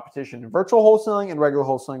over your competition in virtual wholesaling and regular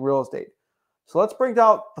wholesaling real estate. So let's break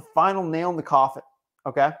down the final nail in the coffin,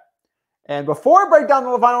 okay? And before I break down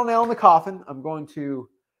the final nail in the coffin, I'm going to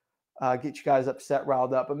get you guys upset,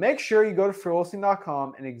 riled up. But make sure you go to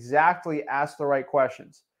wholesaling.com and exactly ask the right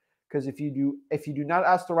questions. Because if you do not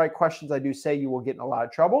ask the right questions, I do say you will get in a lot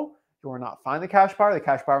of trouble. You will not find the cash buyer. The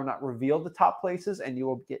cash buyer will not reveal the top places, and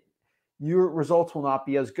your results will not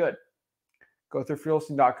be as good. Go through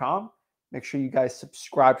wholesaling.com. Make sure you guys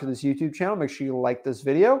subscribe to this YouTube channel. Make sure you like this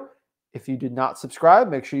video. If you did not subscribe,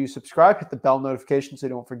 make sure you subscribe. Hit the bell notification so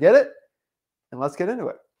you don't forget it. And let's get into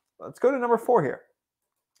it. Let's go to number 4 here.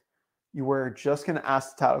 You were just going to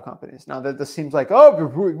ask the title companies. Now that this seems like, oh, what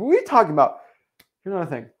are we talking about? Here's another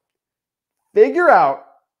thing. Figure out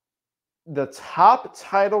the top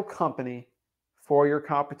title company for your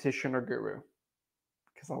competition or guru.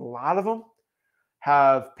 Because a lot of them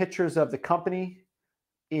have pictures of the company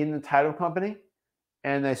in the title company.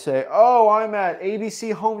 And they say, oh, I'm at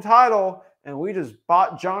ABC Home Title, and we just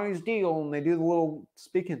bought Johnny's deal. And they do the little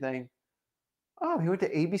speaking thing. Oh, he went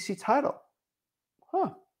to ABC Title. Huh.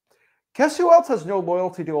 Guess who else has no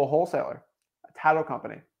loyalty to a wholesaler? A title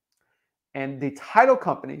company. And the title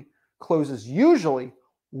company closes usually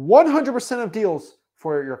 100% of deals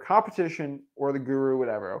for your competition or the guru,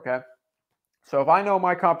 whatever, okay? So if I know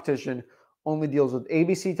my competition only deals with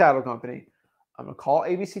ABC Title Company, I'm going to call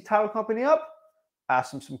ABC Title Company up,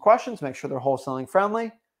 ask them some questions, make sure they're wholesaling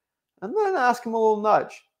friendly, and then ask them a little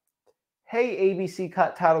nudge. Hey, ABC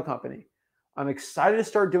Title Company, I'm excited to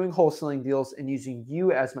start doing wholesaling deals and using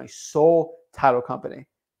you as my sole title company.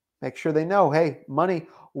 Make sure they know, hey, money,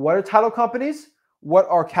 what are title companies? What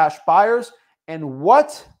are cash buyers? And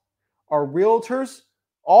what are realtors?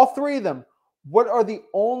 All 3 of them. What are the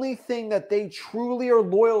only thing that they truly are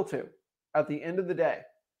loyal to at the end of the day?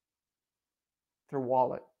 Their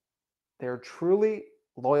wallet. They're truly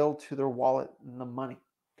loyal to their wallet and the money.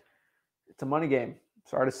 It's a money game.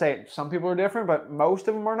 Sorry to say it. Some people are different, but most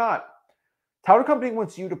of them are not. Title company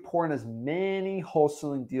wants you to pour in as many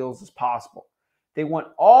wholesaling deals as possible. They want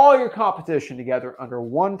all your competition together under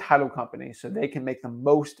one title company so they can make the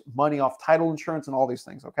most money off title insurance and all these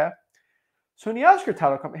things, okay? So when you ask your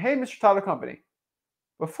title company, hey, Mr. Title Company,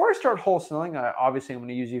 before I start wholesaling, obviously I'm going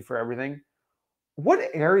to use you for everything.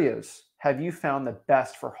 What areas have you found the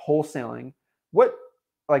best for wholesaling? What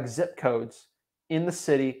like zip codes in the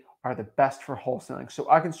city are the best for wholesaling? So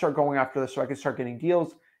I can start going after this, so I can start getting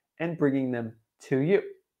deals and bringing them to you.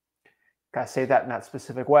 Gotta say that in that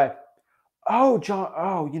specific way. Oh,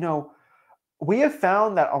 John, we have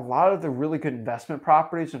found that a lot of the really good investment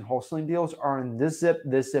properties and wholesaling deals are in this zip,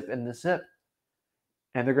 and this zip.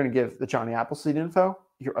 And they're going to give the Johnny Appleseed info,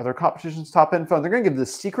 your other competition's top info, and they're going to give the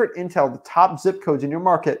secret intel, the top zip codes in your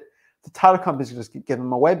market. The title companies just give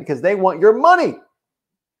them away because they want your money.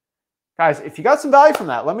 Guys, if you got some value from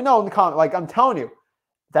that, let me know in the comment. Like I'm telling you,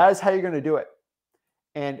 that is how you're going to do it.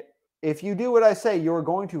 And if you do what I say, you're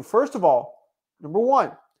going to, first of all, number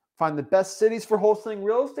one, find the best cities for wholesaling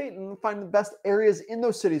real estate and find the best areas in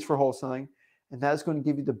those cities for wholesaling. And that is going to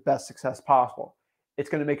give you the best success possible. It's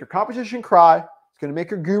going to make your competition cry. It's going to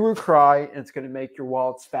make your guru cry. And it's going to make your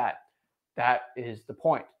wallets fat. That is the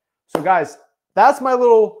point. So guys, that's my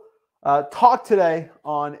little talk today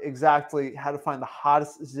on exactly how to find the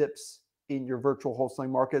hottest zips in your virtual wholesaling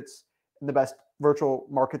markets and the best virtual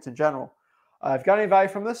markets in general. If you got any value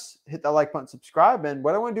from this, hit that like button, subscribe. And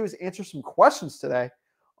what I want to do is answer some questions today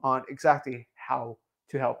on exactly how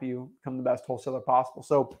to help you become the best wholesaler possible.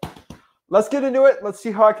 So let's get into it. Let's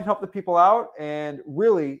see how I can help the people out and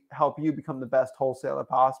really help you become the best wholesaler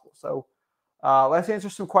possible. So let's answer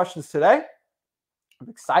some questions today. I'm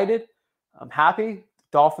excited. I'm happy.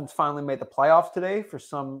 Dolphins finally made the playoffs today for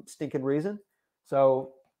some stinking reason.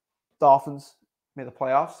 So Dolphins made the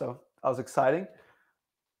playoffs. So that was exciting.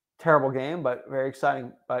 Terrible game, but very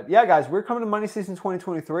exciting. But yeah, guys, we're coming to money season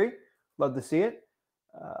 2023. Love to see it.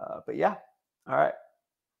 But yeah, all right.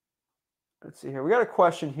 Let's see here. We got a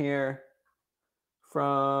question here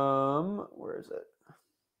from, where is it? I'm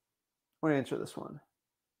going to answer this one.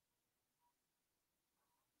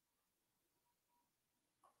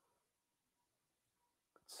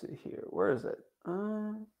 Let's see here. Where is it?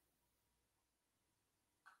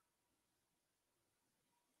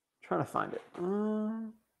 Trying to find it.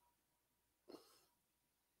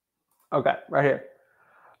 Okay, right here.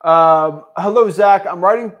 Hello, Zach. I'm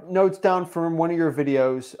writing notes down from one of your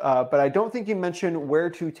videos, but I don't think you mentioned where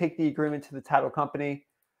to take the agreement to the title company.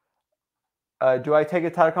 Do I take a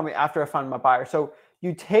title company after I find my buyer? So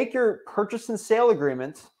you take your purchase and sale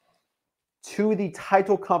agreement to the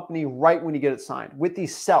title company right when you get it signed with the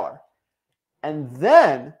seller. And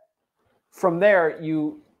then from there,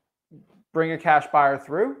 you bring a cash buyer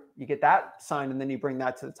through, you get that signed, and then you bring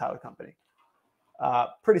that to the title company.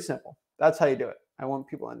 Pretty simple. That's how you do it. I want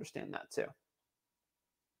people to understand that too.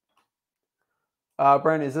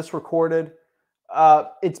 Brandon, is this recorded?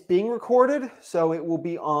 It's being recorded, so it will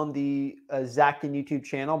be on the Zach Ginn YouTube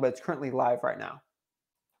channel, but it's currently live right now.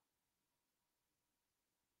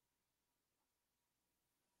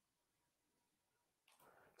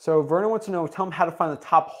 So Vernon wants to know, tell them how to find the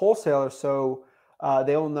top wholesaler so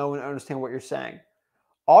they will know and understand what you're saying.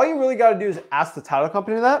 All you really got to do is ask the title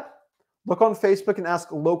company that. Look on Facebook and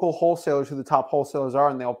ask local wholesalers who the top wholesalers are,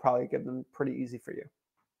 and they'll probably give them pretty easy for you.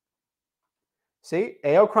 See,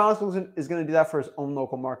 AO Chronicles is going to do that for his own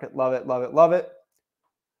local market. Love it, love it, love it.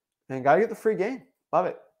 And got to get the free game. Love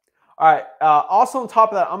it. All right. Also on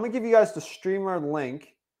top of that, I'm going to give you guys the streamer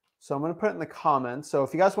link. So I'm going to put it in the comments. So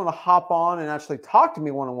if you guys want to hop on and actually talk to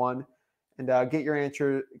me one-on-one and get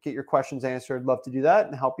your questions answered, I'd love to do that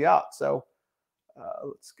and help you out. So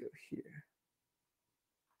let's go here.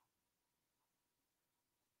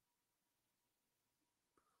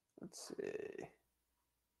 Let's see.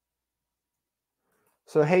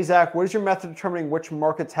 So, hey, Zach, what is your method of determining which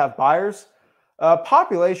markets have buyers?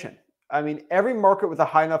 Population. I mean, every market with a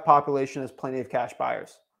high enough population has plenty of cash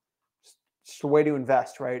buyers. It's a way to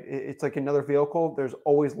invest, right? It's like another vehicle. There's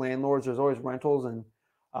always landlords. There's always rentals. And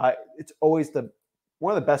it's always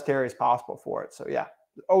one of the best areas possible for it. So, yeah,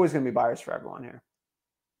 there's always going to be buyers for everyone here.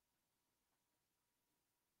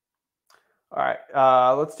 All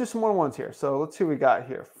right, let's do some one-on-ones here. So let's see what we got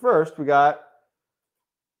here. First, we got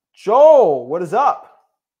Joel. What is up?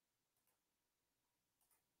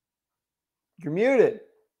 You're muted.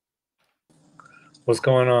 What's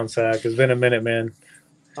going on, Zach? It's been a minute, man.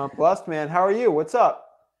 I'm blessed, man. How are you? What's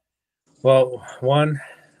up? Well, one,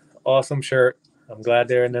 awesome shirt. I'm glad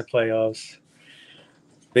they're in the playoffs.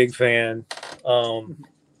 Big fan.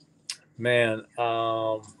 Man,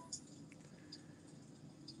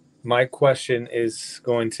 my question is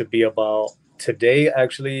going to be about today.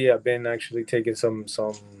 Actually, I've been taking some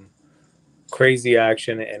crazy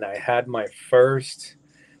action, and I had my first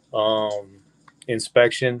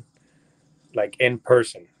inspection, like in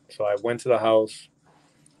person. So I went to the house.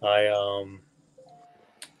 The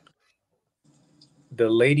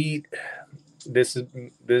lady, this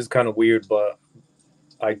is kind of weird, but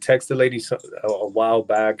I texted the lady a while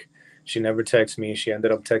back. She never texted me. She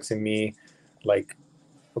ended up texting me like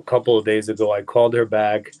a couple of days ago. I called her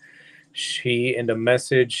back. She, in the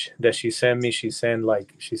message that she sent me, she said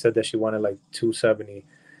that she wanted like 270.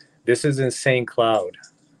 This is in St. Cloud.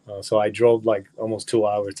 So I drove like almost 2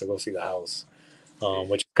 hours to go see the house,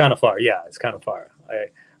 which is kind of far. Yeah, it's kind of far.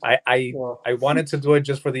 I wanted to do it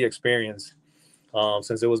just for the experience,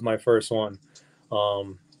 since it was my first one.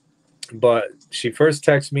 But she first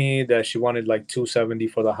texted me that she wanted like 270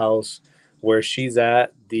 for the house. Where she's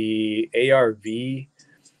at, the ARV,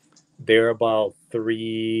 they're about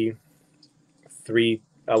three,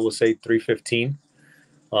 I would say 315.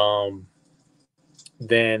 Um,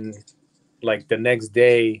 then like the next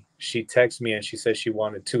day, she texted me and she said she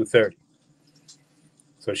wanted 230.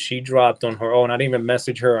 So she dropped on her own. I didn't even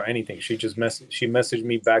message her or anything. She messaged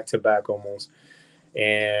me back to back almost.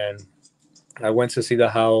 And I went to see the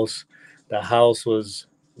house. The house was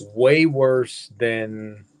way worse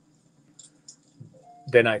than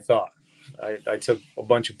I thought. I took a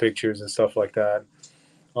bunch of pictures and stuff like that.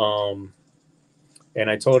 Um, and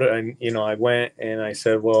I told her, and I went and I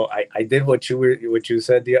said, well, I did what you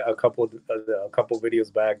said a couple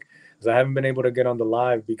videos back, because I haven't been able to get on the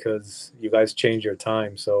live because you guys change your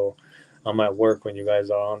time. So I'm at work when you guys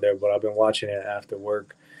are on there, but I've been watching it after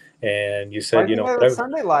work. And you Why said, do you have whatever.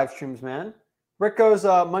 Sunday live streams, man? Rick goes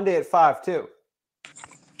Monday at 5 too.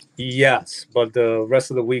 Yes, but the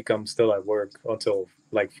rest of the week I'm still at work until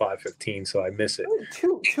like 5:15, so I miss it.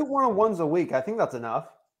 Two one-on-ones a week. I think that's enough.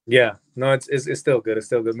 Yeah, no, it's still good. It's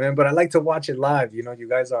still good, man. But I like to watch it live. You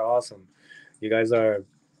guys are awesome. You guys are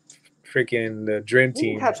freaking the dream You can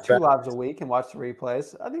team. catch 2 lives a week and watch the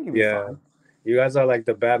replays. I think you'll be Yeah, fine. you guys are like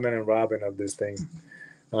the Batman and Robin of this thing.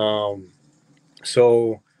 Um,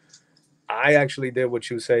 so I actually did what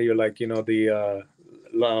you say. You're like, the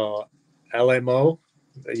LMO,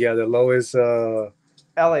 yeah, the lowest LAO.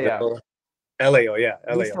 LAO, yeah,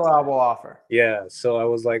 Least LAO. allowable offer. Yeah, so I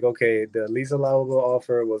was like, okay, the least allowable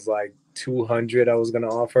offer was like 200 I was going to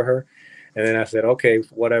offer her. And then I said, okay,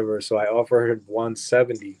 whatever. So I offered her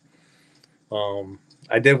 170. Um,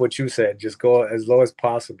 I did what you said, just go as low as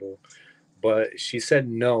possible. But she said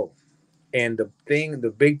no. And the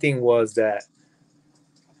big thing was that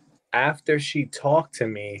after she talked to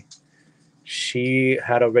me, she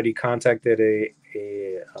had already contacted a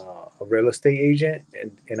real estate agent.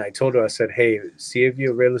 And I told her, I said, hey, see if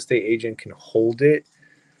your real estate agent can hold it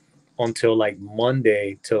until like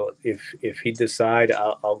Monday, till if he decide,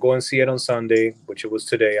 I'll go and see it on Sunday, which it was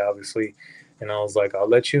today, obviously. And I was like, I'll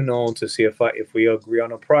let you know to see if we agree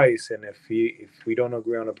on a price, and if we don't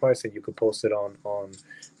agree on a price, then you could post it on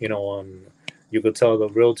you could tell the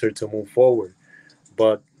realtor to move forward.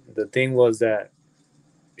 But the thing was that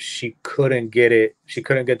she couldn't get it. She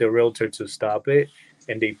couldn't get the realtor to stop it,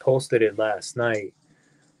 and they posted it last night.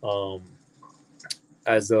 Um,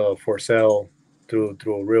 as a for sale through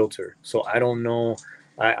a realtor. So I don't know.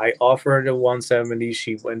 I offered her 170.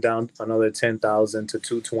 She went down another 10,000 to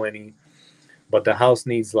 220. But the house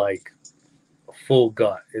needs like a full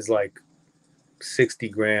gut. It's like 60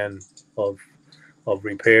 grand of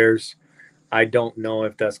repairs. I don't know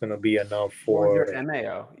if that's gonna be enough What was for your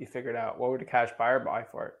MAO? You figured out. What would a cash buyer buy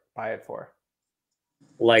it for?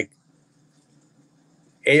 like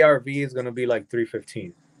ARV is gonna be like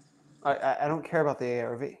 315. I don't care about the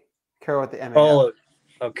ARV. I care about the MAO. Oh,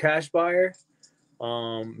 a cash buyer.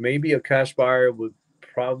 Maybe a cash buyer would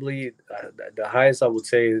probably the highest I would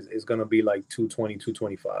say is going to be like 220,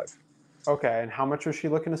 225. Okay, and how much was she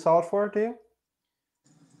looking to sell it for, do you?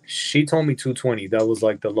 She told me 220. That was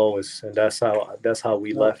like the lowest, and that's how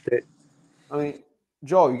we left it. I mean,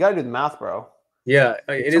 Joel, you got to do the math, bro. Yeah,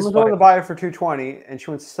 If it is someone's willing fine. to buy it for 220 and she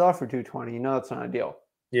wants to sell it for 220, that's not ideal.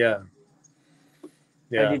 Yeah.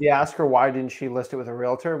 And did you ask her why didn't she list it with a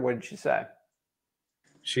realtor? What did she say?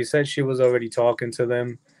 She said she was already talking to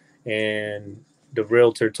them, and the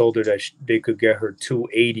realtor told her that they could get her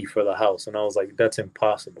 280 for the house, and I was like, that's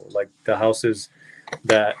impossible. Like the houses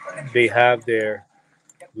that they have there,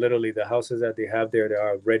 literally the houses that they have there that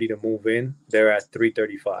are ready to move in, they're at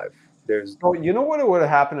 335. There's Oh, you know what would have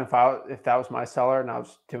happened if that was my seller and I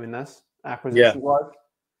was doing this acquisition wise?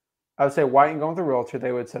 I would say, why aren't you going with the realtor?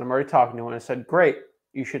 They would said, I'm already talking to one. I said, great,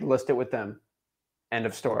 you should list it with them. End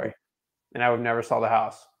of story. And I would never sell the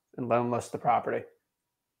house and let them list the property.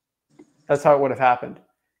 That's how it would have happened.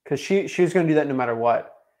 Because she was going to do that no matter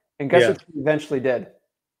what. And guess what she eventually did?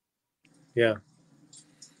 Yeah.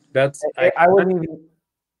 I wouldn't even,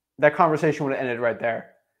 that conversation would have ended right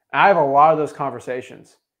there. And I have a lot of those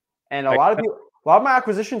conversations. And a lot of my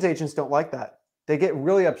acquisitions agents don't like that. They get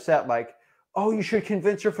really upset, like, oh, you should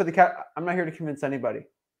convince her for the cat. I'm not here to convince anybody.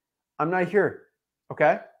 I'm not here.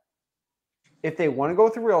 Okay? If they want to go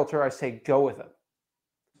with a realtor, I say go with them.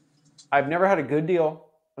 I've never had a good deal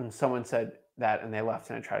when someone said that and they left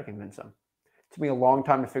and I tried to convince them. It took me a long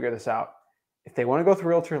time to figure this out. If they want to go with a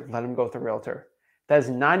realtor, let them go with a realtor. That is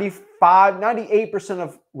 95, 98%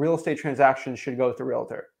 of real estate transactions should go with the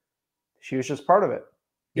realtor. She was just part of it.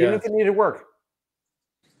 Even if it needed work.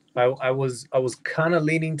 I was kind of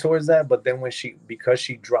leaning towards that, but then because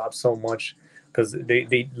she dropped so much because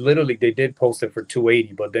they literally they did post it for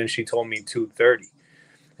 280, but then she told me 230,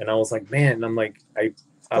 and I was like, man, I'm like I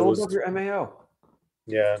Still was above your MAO.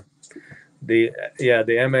 yeah. The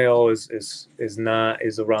MAO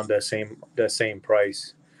is around that same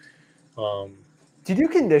price. Um, Did you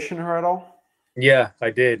condition her at all? yeah, I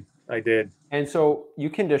did. And so you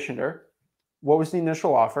conditioned her. What was the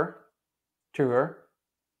initial offer to her?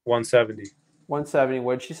 170. 170.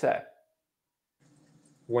 What did she say?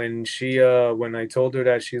 When I told her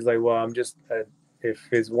that, she's like, well, I'm just if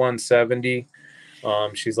it's 170,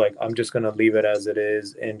 she's like, I'm just gonna leave it as it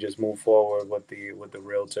is and just move forward with the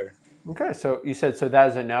realtor. Okay, so you said so that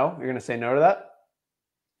is a no. You're gonna say no to that?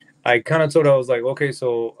 I kind of told her, I was like, okay,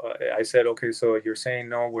 so I said, okay, so you're saying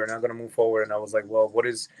no, we're not gonna move forward, and I was like, well, what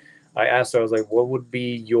is? I asked her, I was like, what would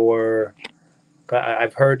be your?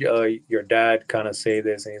 I've heard your dad kind of say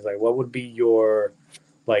this, and he's like, what would be your,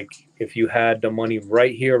 like, if you had the money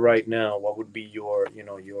right here, right now, what would be your,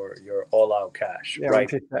 your all out cash, Yeah, what right?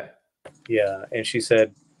 did she say? Yeah, and she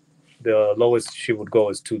said the lowest she would go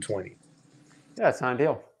is 220. Yeah, it's not a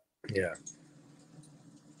deal. Yeah.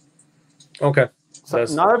 Okay. So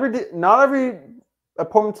That's not every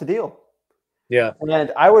appointment's a deal. yeah.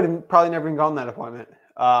 And I would have probably never even gone that appointment,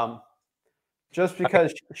 just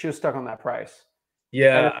because she was stuck on that price.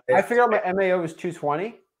 And if Yeah. I figured out my MAO was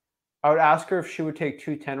 220, I would ask her if she would take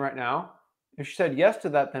 210 right now. If she said yes to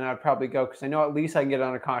that, then I'd probably go because I know at least I can get it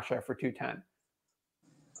under contract for 210.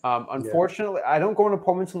 Unfortunately, I don't go on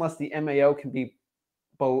appointments unless the MAO can be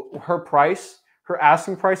below her price. Her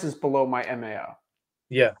asking price is below my MAO.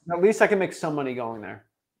 Yeah. At least I can make some money going there.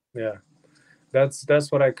 Yeah. That's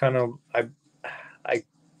what I kind of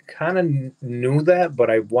knew that, but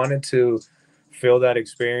I wanted to feel that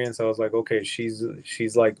experience. I was like, okay, she's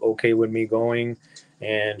like okay with me going,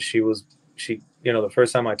 and she the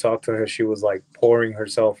first time I talked to her, she was like pouring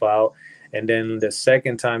herself out, and then the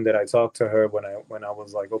second time that I talked to her, when I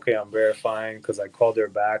was like, okay, I'm verifying, because I called her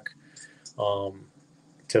back um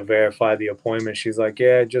to verify the appointment, she's like,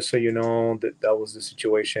 yeah, just so you know, that was the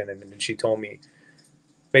situation, and then she told me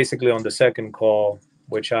basically on the second call,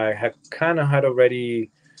 which I had already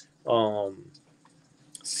um,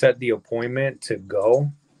 set the appointment to go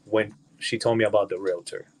when she told me about the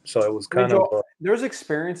realtor. So it was I mean, kind of Joel, there's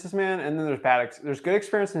experiences, man, and then there's good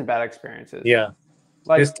experiences and bad experiences. yeah.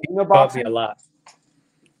 Like, This team taught me boxing? a lot.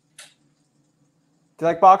 Do you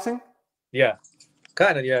like boxing? Yeah,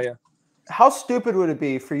 kind of. Yeah, yeah. How stupid would it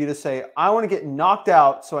be for you to say, I want to get knocked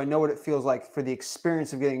out so I know what it feels like for the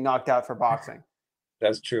experience of getting knocked out for boxing?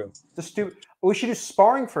 That's true. The stupid. We should do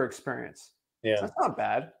sparring for experience. Yeah, That's not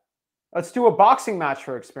bad. Let's do a boxing match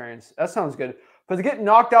for experience. That sounds good. But to get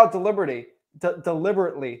knocked out deliberately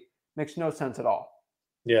makes no sense at all.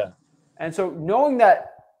 yeah, And so knowing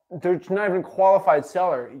that there's not even a qualified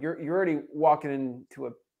seller, you're already walking into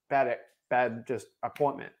a bad just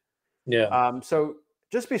appointment. yeah, So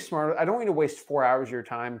just be smart. I don't want you to waste 4 hours of your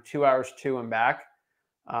time, 2 hours to and back.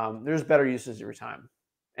 There's better uses of your time.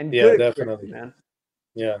 And yeah, good definitely, man.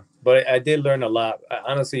 yeah. But I did learn a lot.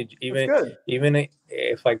 Honestly, That's good. even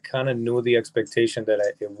if I kind of knew the expectation that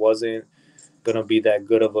it wasn't gonna be that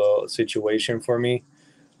good of a situation for me,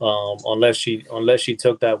 unless she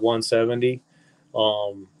took that 170.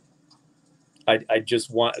 Um, I just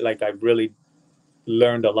want, like, I really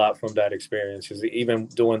learned a lot from that experience. Just even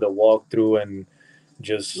doing the walkthrough and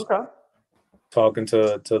just Okay. talking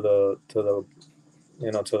to the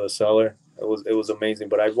seller. It was amazing.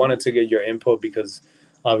 But I wanted to get your input because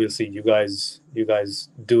obviously you guys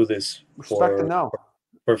do this Respect and know.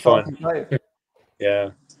 for That's all I fun. can tell you.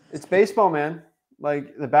 Yeah. It's baseball, man.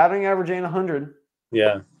 Like the batting average ain't 100.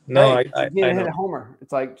 Yeah. No, Hey, I you can't hit know. a homer.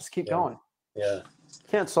 It's like just keep Yeah. going. Yeah.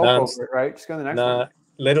 Can't sulk over it, right? Just go to the next one.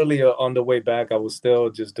 Literally on the way back, I was still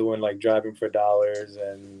just doing like driving for dollars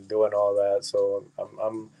and doing all that. So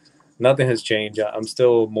I'm nothing has changed. I'm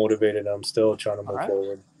still motivated. I'm still trying to All move right.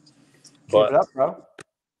 forward. Keep it But up, bro.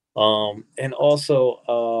 and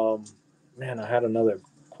also man, I had another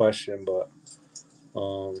question, but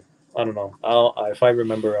I don't know. If I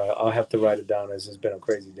remember, I'll have to write it down, as it's been a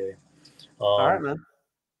crazy day. All right, Um, man.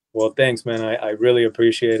 well, thanks, man. I really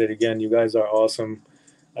appreciate it. Again, you guys are awesome.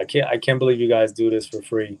 I can't believe you guys do this for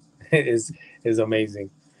free. It is amazing.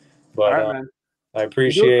 All But right, man. I We do it for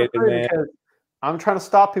appreciate it, free man. because I'm trying to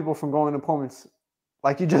stop people from going to appointments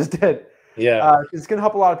like you just did. Yeah, It's going to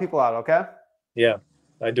help a lot of people out, okay? yeah,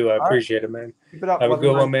 I do. I All right. appreciate it, man. Keep it up. Have a Love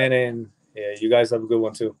your good one, mindset. man, and yeah, you guys have a good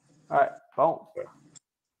one too. All right. Boom. All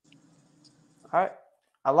right.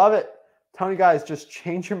 I love it. Telling you guys, just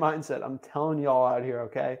change your mindset. I'm telling you all out here,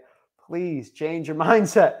 okay? Please change your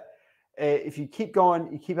mindset. If you keep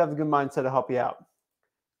going, you keep having a good mindset to help you out.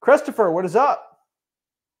 Christopher, what is up?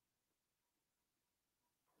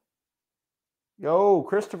 Yo,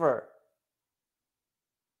 Christopher.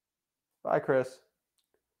 Bye, Chris.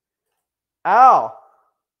 Al.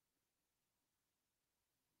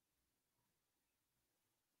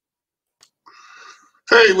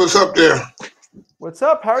 Hey, what's up there? What's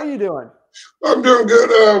up? How are you doing? I'm doing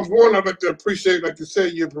good. One, I'd like to appreciate, like you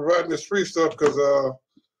said, you providing this free stuff because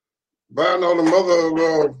buying all the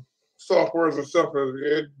other softwares and stuff,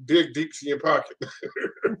 it dig deep in your pocket.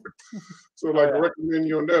 So, like, I recommend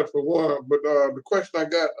you on that for one. But the question I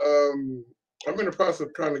got, I'm in the process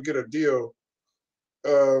of trying to get a deal.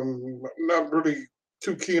 Not really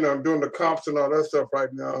too keen on doing the comps and all that stuff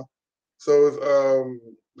right now. So, it's,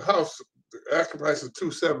 the house, the asking price is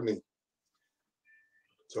 $270.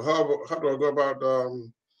 So how do I go about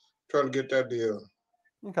trying to get that deal?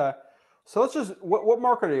 Okay. So let's just, what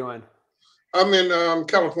market are you in? I'm in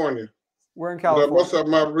California. We're in California. Most of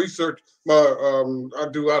my research, I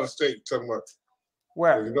do out of state somewhat.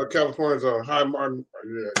 Where? You know, California's a high margin.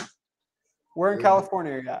 Yeah. Where in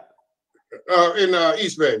California are you at? In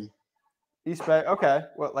East Bay. East Bay. Okay.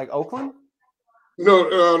 What, like Oakland?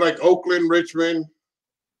 No, like Oakland, Richmond.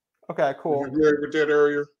 Okay, cool. You're familiar with that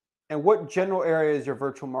area? And what general area is your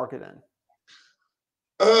virtual market in?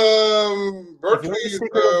 Virtually.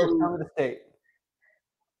 The state.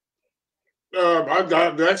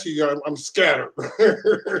 I'm scattered.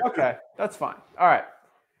 Okay, that's fine. All right.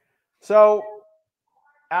 So,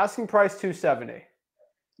 asking price $270.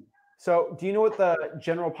 So, do you know what the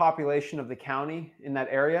general population of the county in that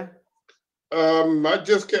area? I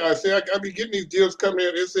be getting these deals coming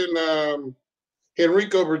in. It's in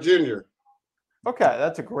Henrico, Virginia. Okay,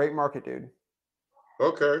 that's a great market, dude.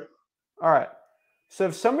 Okay. All right. So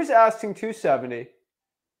if somebody's asking $270,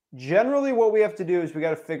 generally what we have to do is we got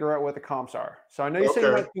to figure out what the comps are. So I know you say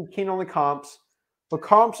you might be keen on the comps, but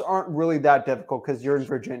comps aren't really that difficult because you're in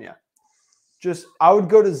Virginia. I would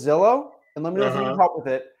go to Zillow and let me know if you need help with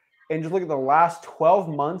it, and just look at the last 12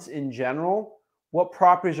 months in general, what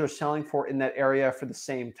properties are selling for in that area for the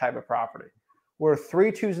same type of property. Where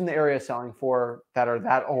 3 2s in the area selling for that are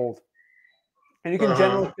that old. And you can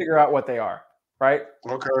generally figure out what they are, right?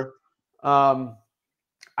 Okay.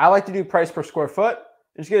 I like to do price per square foot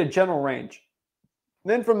and just get a general range.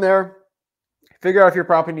 And then from there, figure out if your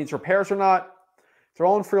property needs repairs or not. They're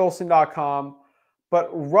all on freewholesaling.com. But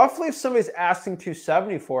roughly, if somebody's asking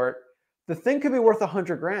 $270 for it, the thing could be worth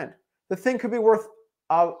 $100,000. The thing could be worth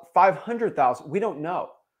 $500,000. We don't know.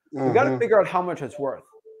 We got to figure out how much it's worth.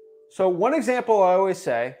 So one example I always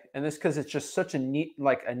say, and this because it's just such a neat,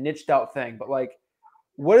 like a niched out thing, but like,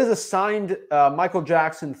 what is a signed Michael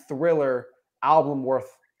Jackson Thriller album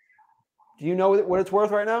worth? Do you know what it's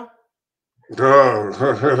worth right now?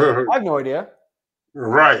 I have no idea.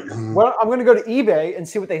 Right. Well, I'm going to go to eBay and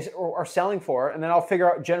see what they are selling for, and then I'll figure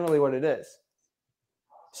out generally what it is.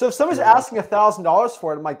 So if somebody's asking $1,000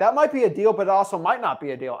 for it, I'm like, that might be a deal, but it also might not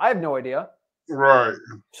be a deal. I have no idea. Right.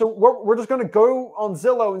 So we're just going to go on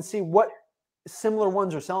Zillow and see what similar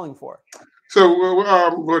ones are selling for. So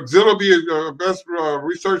would Zillow be a best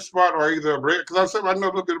research spot or either because I know a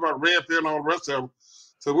little bit about Redfin and all the rest of them.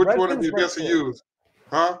 So which one would be best to use?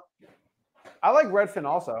 Huh? I like Redfin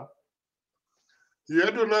also. Yeah,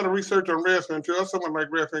 I do a lot of research on Redfin too. That's someone like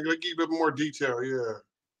Redfin. They give a bit more detail. Yeah.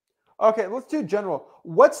 Okay, let's do general.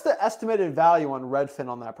 What's the estimated value on Redfin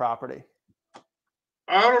on that property?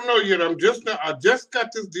 I don't know yet. I just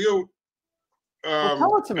got this deal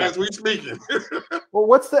tell it to me. as we speaking. Well,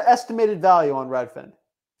 what's the estimated value on Redfin?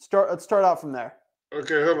 Let's start out from there.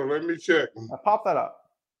 Okay, hold on. Let me check. Pop that up.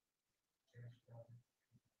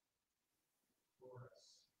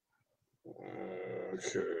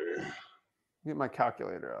 Okay. Get my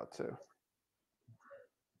calculator out too.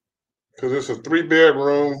 Because it's a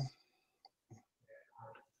 3-bedroom,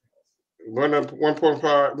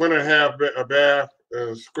 1.5, 1.5 bath.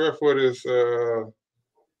 Square foot is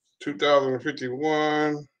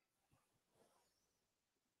 2,051.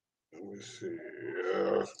 Let me see.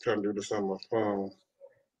 I'm trying to do this on my phone.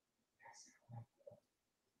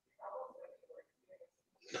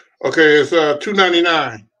 Okay, it's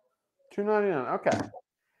 $299. $299. Okay.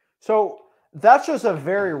 So that's just a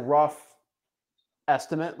very rough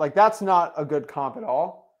estimate. Like that's not a good comp at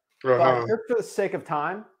all. But just for the sake of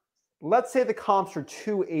time, let's say the comps are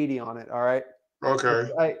 280 on it. All right. Okay.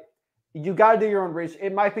 You got to do your own research.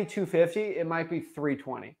 It might be 250. It might be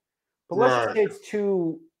 320. But let's just say it's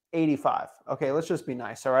 285. Okay, let's just be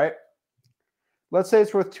nice. All right. Let's say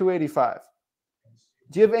it's worth 285.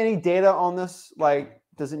 Do you have any data on this? Like,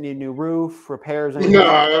 does it need a new roof, repairs? No,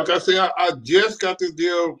 like I say, I just got this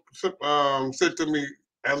deal sent to me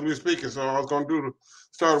as we speaking. So I was going to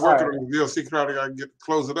start All working right. on the deal, see how I can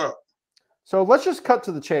close it up. So let's just cut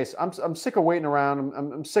to the chase. I'm sick of waiting around.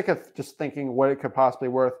 I'm sick of just thinking what it could possibly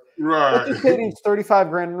be worth. Let's Right. just say it needs 35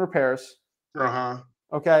 grand in repairs. Uh-huh.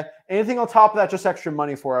 Okay. Anything on top of that, just extra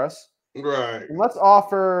money for us. Right. And let's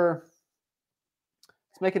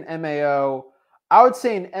make an MAO. I would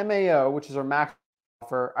say an MAO, which is our max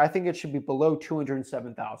offer. I think it should be below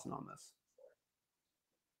 207,000 on this.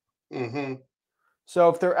 Mm-hmm. So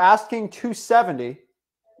if they're asking 270,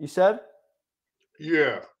 you said?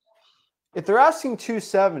 Yeah. If they're asking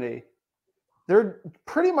 270, they're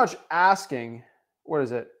pretty much asking, what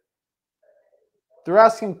is it? They're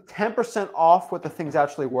asking 10% off what the thing's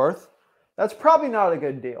actually worth. That's probably not a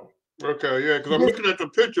good deal. Okay, yeah, because I'm looking at the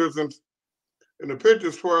pictures, and in the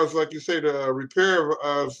pictures, as far as like you say, the repair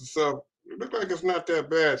stuff, it looks like it's not that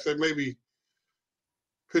bad. Say maybe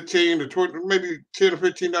 15 to 20, maybe $10 or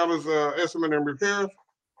 $15 estimate in repairs.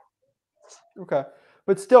 Okay,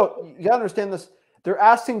 but still, you gotta understand this. They're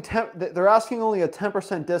asking only a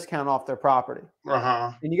 10% discount off their property,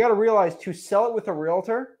 Uh-huh. and you got to realize to sell it with a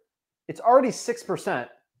realtor, it's already 6%.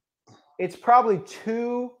 It's probably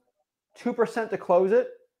 2% to close it.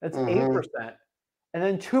 That's 8%, and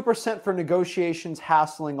then 2% for negotiations,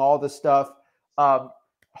 hassling, all this stuff,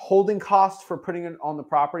 holding costs for putting it on the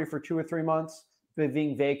property for 2 or 3 months,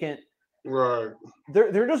 being vacant. Right.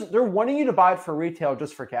 They're wanting you to buy it for retail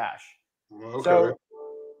just for cash. Okay. So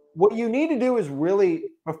what you need to do is really,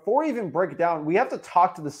 before you even break it down, we have to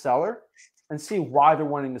talk to the seller and see why they're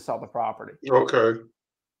wanting to sell the property. Okay.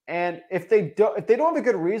 And if they don't have a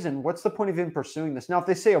good reason, what's the point of even pursuing this? Now, if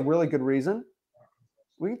they say a really good reason,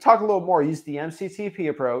 we can talk a little more, use the MCTP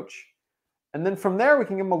approach, and then from there we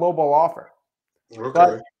can give them a lowball offer. Okay.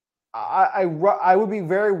 But I would be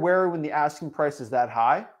very wary when the asking price is that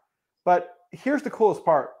high. But here's the coolest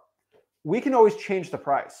part. We can always change the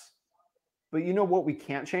price. But you know what we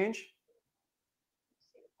can't change?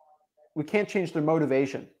 We can't change their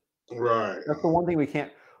motivation. Right. That's the one thing we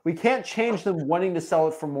can't. We can't change them wanting to sell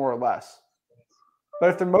it for more or less. But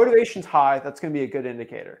if their motivation's high, that's going to be a good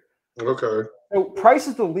indicator. Okay. So price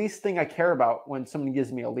is the least thing I care about when someone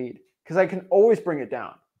gives me a lead, because I can always bring it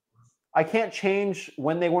down. I can't change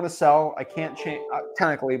when they want to sell. I can't change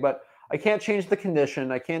technically, but I can't change the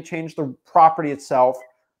condition. I can't change the property itself,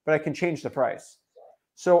 but I can change the price.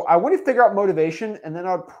 So I want to figure out motivation, and then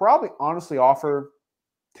I'd probably honestly offer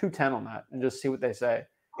 210 on that and just see what they say.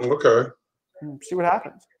 Okay. See what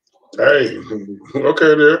happens. Hey.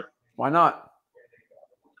 Okay there. Why not?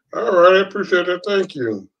 All right. I appreciate that. Thank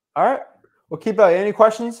you. All right. Well, keep out. Any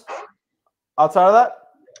questions outside of that?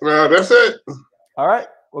 Well, that's it. All right.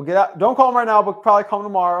 We'll get out. Don't call them right now, but probably call them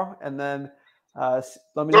tomorrow, and then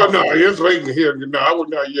let me know. Oh, no, he's waiting here. No, I would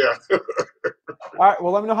not. Yeah. All right.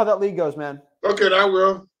 Well, let me know how that lead goes, man. Okay, I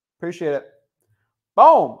will. Appreciate it.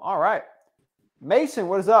 Boom. All right. Mason,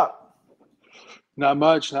 what is up? Not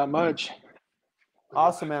much, not much.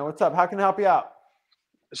 Awesome, man. What's up? How can I help you out?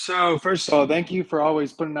 So first of all, thank you for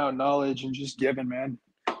always putting out knowledge and just giving, man.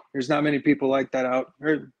 There's not many people like that out.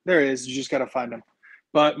 There is. You just got to find them.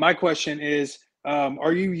 But my question is,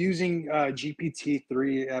 are you using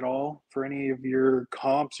GPT-3 at all for any of your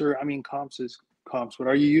comps? Or I mean, comps is comps, but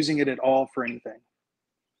are you using it at all for anything?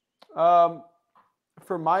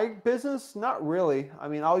 For my business, not really. I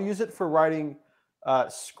mean, I'll use it for writing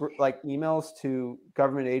like emails to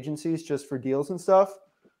government agencies just for deals and stuff.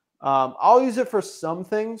 I'll use it for some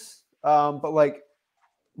things, but like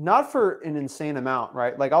not for an insane amount,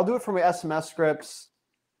 right? Like I'll do it for my SMS scripts.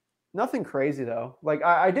 Nothing crazy though. Like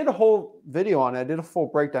I did a whole video on it. I did a full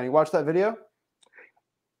breakdown. You watched that video?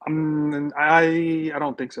 I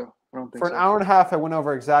don't think so. I don't think for an hour and a half, I went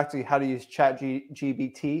over exactly how to use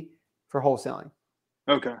ChatGPT for wholesaling.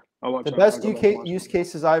 Okay. I'll watch the that. best use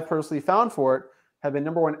cases I've personally found for it have been,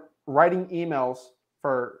 number one, writing emails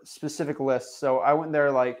for specific lists. So I went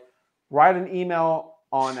there like, write an email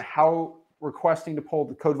on how requesting to pull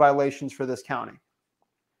the code violations for this county.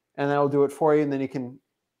 And then I'll do it for you. And then you can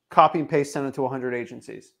copy and paste, send it to 100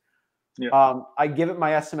 agencies. Yeah. I give it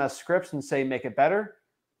my SMS scripts and say, make it better,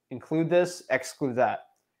 include this, exclude that.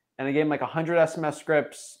 And I gave them like 100 SMS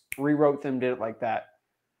scripts, rewrote them, did it like that.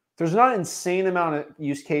 There's not an insane amount of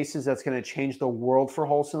use cases that's going to change the world for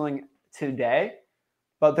wholesaling today,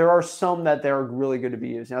 but there are some that they're really good to be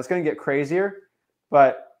used. Now it's going to get crazier,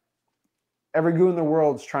 but every guru in the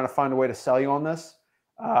world is trying to find a way to sell you on this.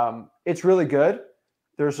 It's really good.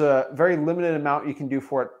 There's a very limited amount you can do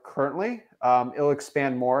for it currently. It'll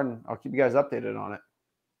expand more, and I'll keep you guys updated on it.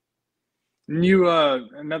 You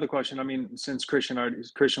another question. I mean, since Christian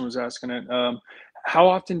was asking it, how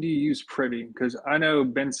often do you use Privy? Because I know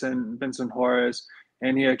Benson Juarez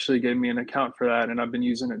and he actually gave me an account for that, and I've been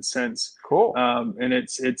using it since. Cool. And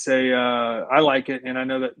it's a I like it, and I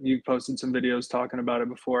know that you've posted some videos talking about it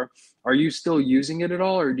before. Are you still using it at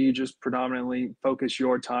all, or do you just predominantly focus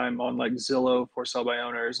your time on like Zillow for sell by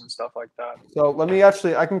owners and stuff like that? So let me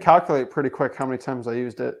actually, I can calculate pretty quick how many times I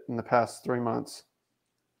used it in the past 3 months.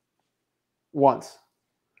 Once.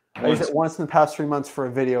 I used it once in the past 3 months for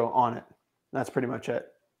a video on it. That's pretty much it.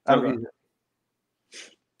 I don't use it.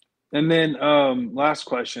 And then last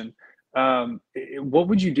question. What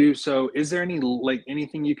would you do? So is there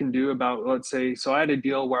anything you can do about, let's say, so I had a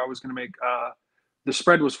deal where I was going to make, the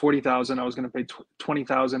spread was 40,000. I was going to pay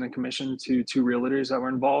 20,000 in commission to 2 realtors that were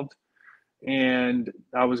involved. And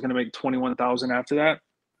I was going to make 21,000 after that.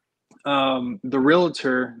 The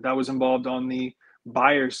realtor that was involved on the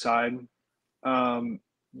buyer's side,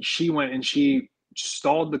 she went and she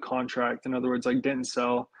stalled the contract. In other words, like didn't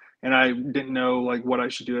sell. And I didn't know like what I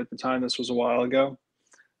should do at the time. This was a while ago,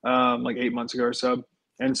 like 8 months ago or so.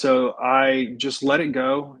 And so I just let it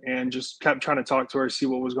go and just kept trying to talk to her, see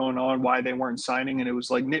what was going on, why they weren't signing. And it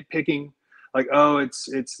was like nitpicking, like, oh, it's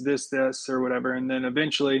this, or whatever. And then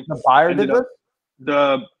eventually the buyer did this?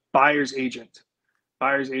 The buyer's agent,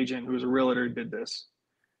 who was a realtor, did this.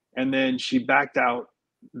 And then she backed out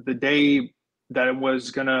the day that it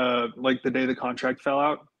was gonna, like the day the contract fell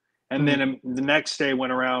out. And then the next day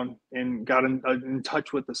went around and got in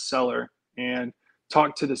touch with the seller and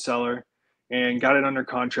talked to the seller and got it under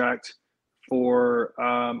contract for,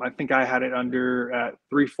 I think I had it under at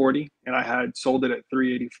 340 and I had sold it at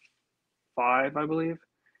 385, I believe.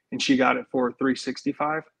 And she got it for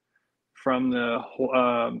 365 from the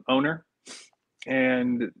owner.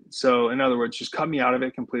 And so, in other words, just cut me out of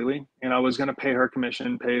it completely. And I was going to pay her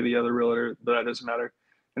commission, pay the other realtor, but that doesn't matter.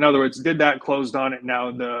 In other words, did that, closed on it. Now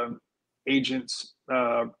the agents,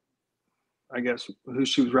 I guess, who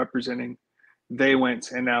she was representing, they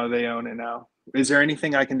went and now they own it now. Is there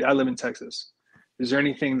anything I can do? I live in Texas. Is there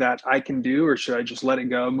anything that I can do, or should I just let it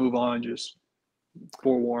go, move on, just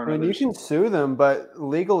forewarn I mean, others? you can sue them, but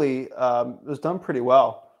legally, it was done pretty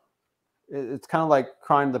well. It's kind of like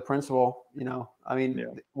crying to the principal, you know. I mean,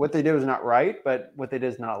 what they did was not right, but what they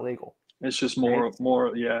did is not legal. It's just more,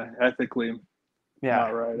 ethically,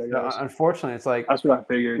 not right, I guess. Unfortunately, it's like that's what I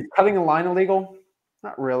figured. Cutting a line illegal?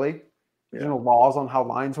 Not really. There's no laws on how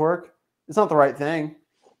lines work. It's not the right thing,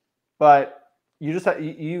 but you just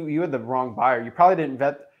you had the wrong buyer. You probably didn't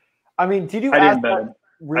vet. I mean, did you ask that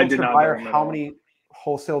realtor buyer how many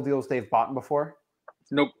wholesale deals they've bought before?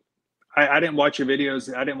 Nope. I didn't watch your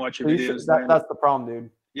videos. I didn't watch your videos. That's the problem, dude.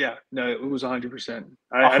 Yeah, no, it was 100%.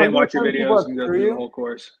 I didn't watch your videos and go through the whole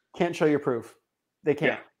course. Can't show your proof. They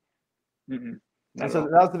can't. Yeah. And so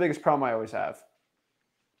that was the biggest problem I always have.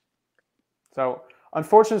 So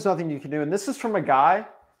unfortunately, there's nothing you can do. And this is from a guy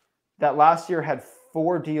that last year had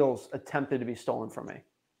 4 deals attempted to be stolen from me.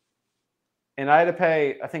 And I had to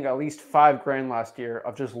pay, I think, at least $5,000 last year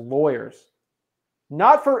of just lawyers.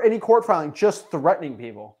 Not for any court filing, just threatening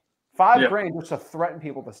people. $5,000 just to threaten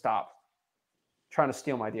people to stop trying to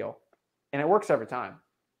steal my deal. And it works every time.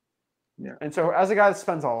 Yeah. And so as a guy that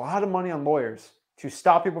spends a lot of money on lawyers to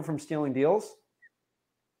stop people from stealing deals,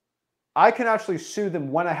 I can actually sue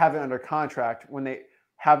them when I have it under contract when they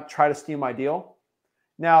try to steal my deal.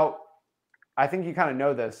 Now, I think you kind of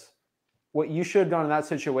know this. What you should have done in that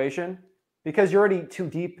situation, because you're already too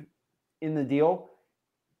deep in the deal,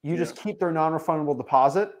 you just keep their non-refundable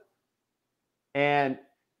deposit. And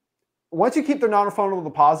once you keep their non-refundable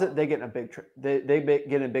deposit, they get in a big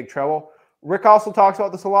get in big trouble. Rick also talks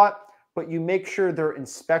about this a lot, but you make sure their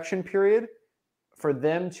inspection period for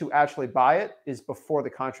them to actually buy it is before the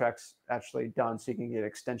contract's actually done, so you can get an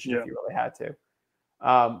extension if you really had to.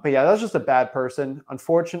 But yeah, that's just a bad person.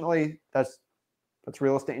 Unfortunately, that's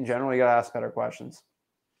real estate in general. You got to ask better questions.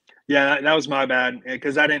 Yeah, that was my bad,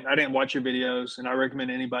 because I didn't watch your videos, and I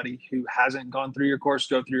recommend anybody who hasn't gone through your course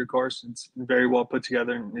go through your course. It's very well put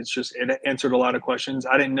together, and it answered a lot of questions.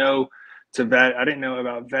 I didn't know to vet. I didn't know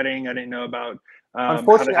about vetting. I didn't know about how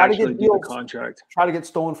to actually do the contract. Try to get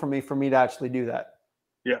stolen from me for me to actually do that.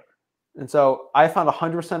 Yeah. And so I found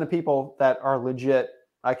 100% of people that are legit.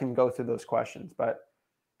 I can go through those questions, but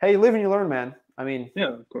hey, you live and you learn, man. I mean,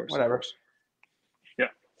 yeah, of course, whatever. Of course. Yeah.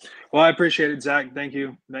 Well, I appreciate it, Zach. Thank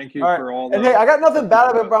you. Thank you for all. And hey, I got nothing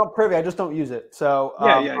bad about Privy. I just don't use it. So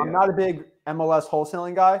I'm not a big MLS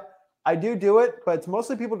wholesaling guy. I do it, but it's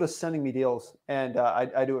mostly people just sending me deals, and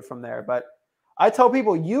I do it from there. But I tell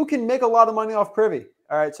people you can make a lot of money off Privy.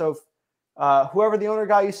 All right, so whoever the owner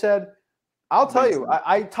guy you said, I'll tell you,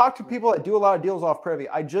 I talk to people that do a lot of deals off Privy.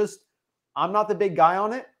 I'm not the big guy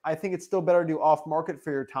on it. I think it's still better to do off market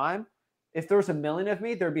for your time. if there was a million of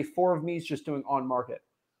me, there'd be 4 of me just doing on market.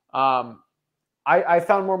 I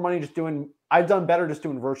found more money just doing, I've done better just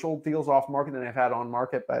doing virtual deals off market than I've had on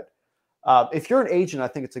market. But if you're an agent, I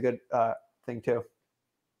think it's a good thing too.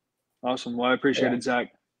 Awesome. Well, I appreciate it,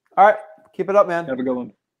 Zach. All right. Keep it up, man. Have a good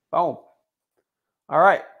one. Boom. All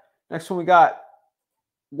right. Next one we got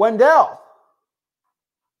Wendell.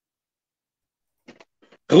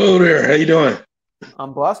 Hello there. How you doing?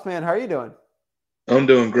 I'm blessed, man. How are you doing? I'm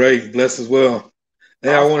doing great. Blessed as well.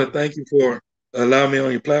 Hey, Awesome. I want to thank you for allowing me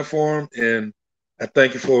on your platform, and I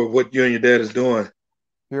thank you for what you and your dad is doing.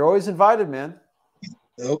 You're always invited, man.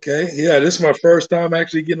 Okay. Yeah, this is my first time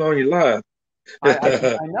actually getting on your live.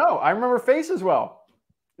 I know. I remember faces well.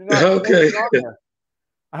 Okay.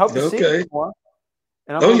 I hope to see you more.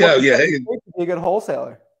 And I'm yeah. Hey, to be a good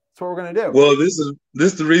wholesaler. That's what we're gonna do. Well, this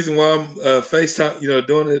is the reason why I'm FaceTime,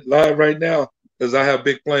 doing it live right now, because I have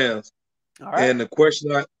big plans. All right. And the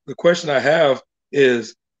question I have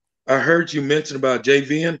is, I heard you mention about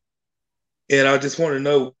JVing, and I just want to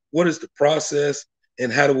know, what is the process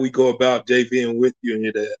and how do we go about JVing with you and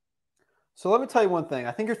your dad? So let me tell you one thing.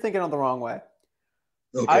 I think you're thinking of the wrong way.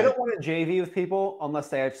 Okay. I don't want to JV with people unless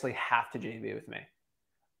they actually have to JV with me.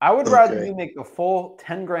 I would rather you make the full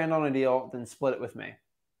 10 grand on a deal than split it with me.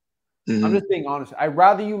 Mm-hmm. I'm just being honest. I'd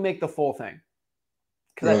rather you make the full thing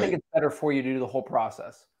because I think it's better for you to do the whole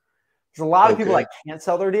process. There's a lot of people that can't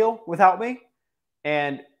sell their deal without me,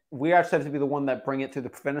 and we actually have to be the one that bring it to the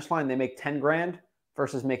finish line. They make 10 grand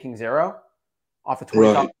versus making 0 off a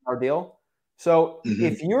 $20,000 deal. So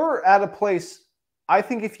if you're at a place, I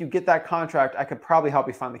think if you get that contract, I could probably help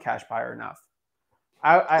you find the cash buyer enough.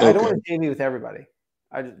 I don't want to JV with everybody.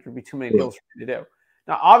 There'd be too many deals for me to do.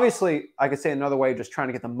 Now, obviously, I could say another way, just trying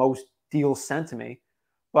to get the most deals sent to me.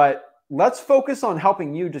 But let's focus on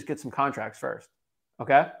helping you just get some contracts first.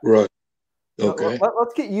 Okay? Right. Okay. So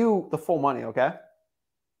let's get you the full money, okay?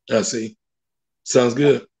 I see. Sounds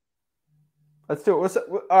good. Let's do it.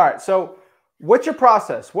 All right. So what's your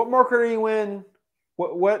process? What market are you in?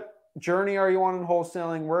 What journey are you on in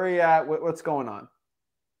wholesaling? Where are you at? What's going on?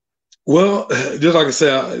 Well, just like I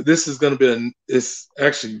said, this is going to be it's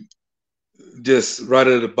actually just right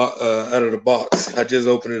out of the box. I just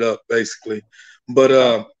opened it up basically.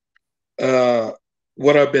 But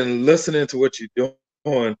what I've been listening to what you're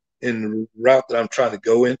doing in the route that I'm trying to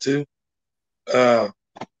go into, I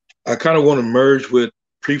kind of want to merge with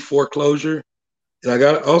pre-foreclosure. And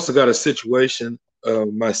I also got a situation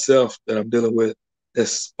myself that I'm dealing with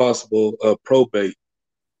that's possible probate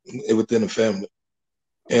within the family.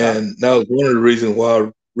 And that was one of the reasons why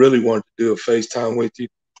I really wanted to do a FaceTime with you.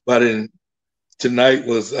 But tonight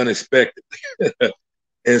was unexpected.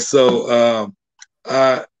 And so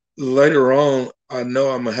later on, I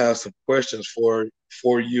know I'm going to have some questions for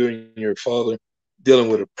you and your father dealing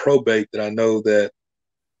with a probate that I know that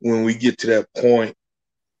when we get to that point,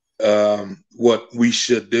 what we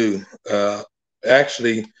should do.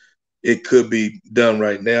 Actually, it could be done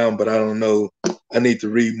right now, but I don't know. I need to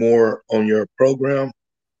read more on your program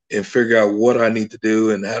and figure out what I need to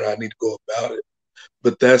do and how I need to go about it.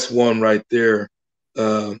 But that's one right there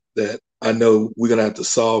that I know we're gonna have to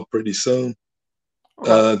solve pretty soon.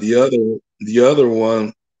 The other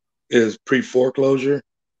one is pre-foreclosure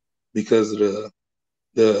because of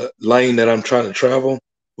the lane that I'm trying to travel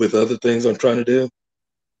with other things I'm trying to do.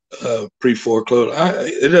 Pre-foreclosure,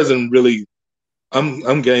 it doesn't really.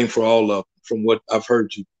 I'm game for all of them, from what I've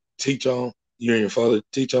heard you teach on, you and your father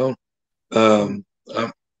teach on.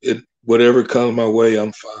 Whatever comes my way,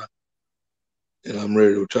 I'm fine, and I'm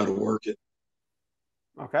ready to try to work it.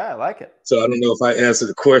 Okay, I like it. So I don't know if I answered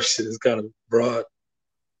the question. It's kind of broad.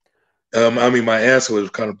 I mean, my answer was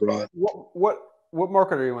kind of broad. What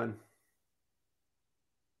market are you in?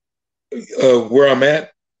 Where I'm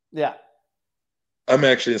at? Yeah. I'm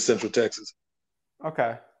actually in Central Texas.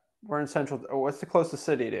 Okay. We're in Central. What's the closest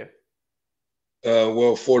city to?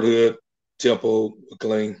 Well, Fort Hood, Temple,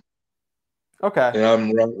 McLean. Okay. And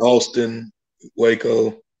I'm around Austin,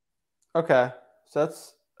 Waco. Okay. So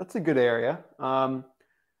that's a good area.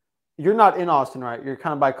 You're not in Austin, right? You're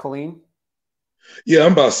kind of by Killeen? Yeah,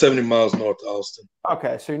 I'm about 70 miles north of Austin.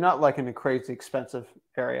 Okay. So you're not like in a crazy expensive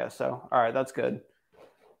area. So, all right, that's good.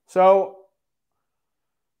 So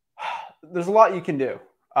there's a lot you can do.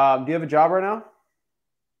 Do you have a job right now?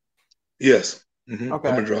 Yes. Okay.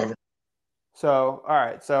 I'm a driver. So, all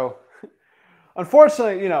right. So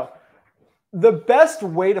unfortunately, the best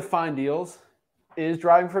way to find deals is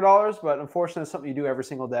driving for dollars, but unfortunately, it's something you do every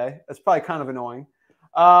single day. It's probably kind of annoying.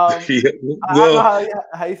 I don't know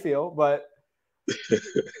how you feel, but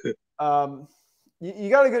you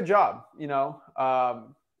got a good job.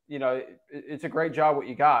 It's a great job what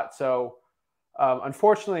you got. So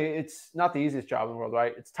Unfortunately, it's not the easiest job in the world,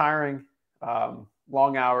 right? It's tiring,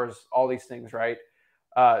 long hours, all these things, right?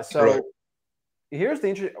 So Right. here's the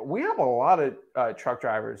interesting. We have a lot of truck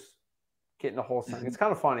drivers getting into wholesaling. It's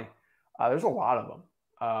kind of funny. There's a lot of them.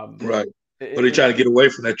 Right. But they're trying to get away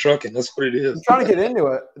from that trucking. That's what it They're is. trying to get into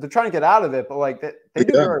it. They're trying to get out of it, but like they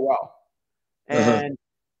do Yeah. very well. And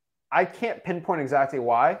I can't pinpoint exactly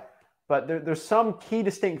why, but there's some key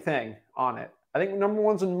distinct thing on it. I think number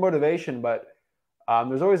one's in motivation, but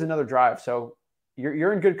there's always another drive. So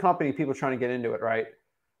you're in good company, people trying to get into it, right?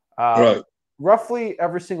 Right. Roughly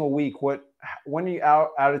every single week, when are you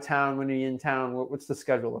out of town? When are you in town? What's the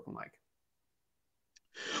schedule looking like?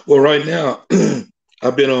 Well, right now,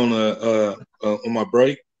 I've been on my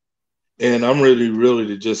break, and I'm really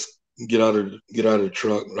to just get out of the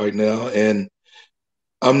truck right now, and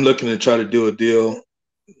I'm looking to try to do a deal,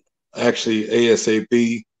 actually ASAP,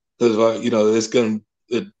 because it's gonna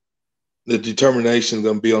the determination is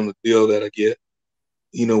gonna be on the deal that I get,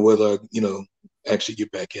 whether I actually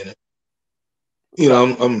get back in it.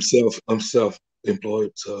 I'm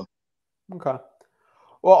self-employed, so. Okay.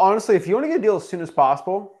 Well, honestly, if you want to get a deal as soon as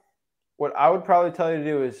possible, what I would probably tell you to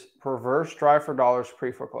do is reverse drive for dollars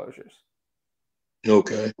pre-foreclosures.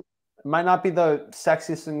 Okay. It might not be the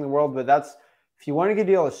sexiest thing in the world, but if you want to get a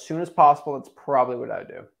deal as soon as possible, that's probably what I would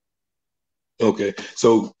do. Okay.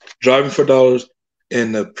 So driving for dollars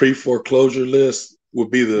and the pre-foreclosure list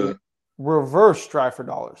would be the reverse drive for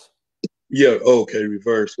dollars. Yeah. Okay.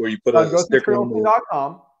 Reverse, where you put a Go sticker through on the.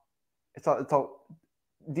 wholesaling.com. It's a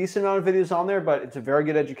decent amount of videos on there, but it's a very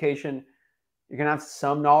good education. You're gonna have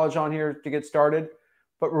some knowledge on here to get started.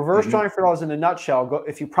 But reverse driving for dollars in a nutshell.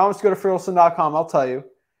 If you promise to go to wholesaling.com, I'll tell you.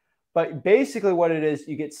 But basically, what it is,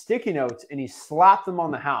 you get sticky notes and you slap them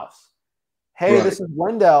on the house. Hey, Right. This is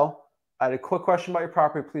Wendell. I had a quick question about your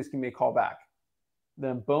property. Please give me a call back.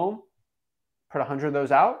 Then boom, put 100 of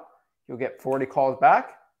those out. You'll get 40 calls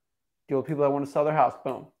back. Deal with people that want to sell their house.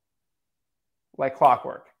 Boom. Like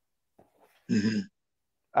clockwork.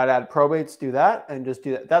 I'd add probates, do that, and just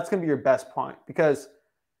do that. That's going to be your best point because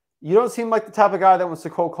you don't seem like the type of guy that wants to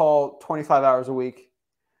cold call 25 hours a week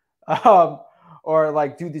or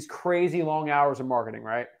like do these crazy long hours of marketing,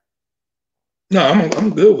 right? No,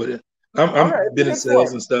 I'm good with it. I'm Okay, been in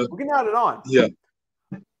sales and stuff. We can add it on. Yeah.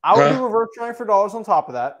 I would do reverse driving for dollars on top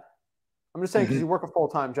of that. I'm just saying because you work a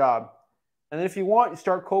full-time job. And then if you want, you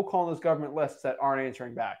start cold calling those government lists that aren't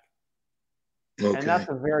answering back. Okay. And that's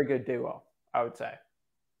a very good duo, I would say.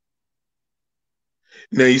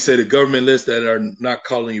 Now you say the government lists that are not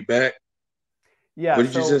calling you back. Yeah. What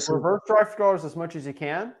did you just say? Reverse drive for dollars as much as you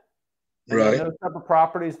can. And right. then those type of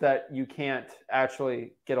properties that you can't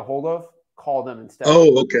actually get a hold of, call them instead.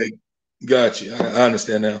 Oh, okay. Gotcha. I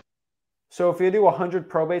understand now. So if you do 100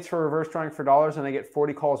 probates for reverse driving for dollars and they get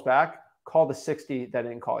 40 calls back, call the 60 that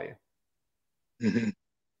didn't call you. And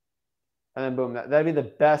then boom, that'd be the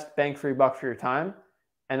best bang for your buck for your time.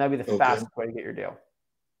 And that'd be the fastest way to get your deal.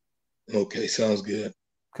 Okay, sounds good.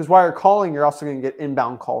 Because while you're calling, you're also going to get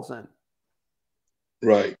inbound calls in.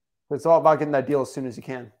 Right. It's all about getting that deal as soon as you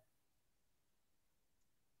can.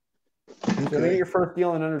 Okay. So if you get your first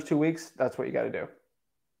deal in under 2 weeks, that's what you got to do.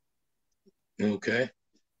 Okay.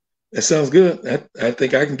 That sounds good. I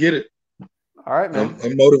think I can get it. All right, man.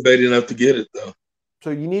 I'm motivated enough to get it, though. So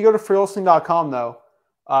you need to go to freelisting.com, though.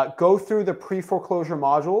 Go through the pre-foreclosure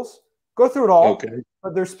modules. Go through it all. Okay.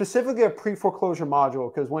 But there's specifically a pre-foreclosure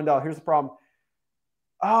module because, Wendell, here's the problem.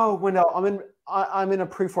 Oh, Wendell, I'm in a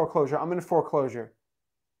pre-foreclosure. I'm in a foreclosure.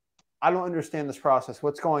 I don't understand this process.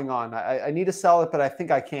 What's going on? I need to sell it, but I think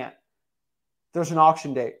I can't. There's an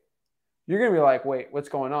auction date. You're going to be like, wait, what's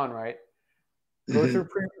going on, right? Go through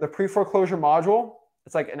the pre-foreclosure module.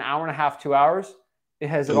 It's like an hour and a half, 2 hours. It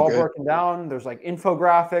has it all broken down. There's like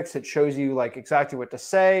infographics. It shows you like exactly what to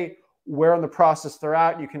say, where in the process they're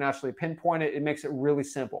at. You can actually pinpoint it. It makes it really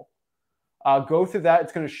simple. Go through that.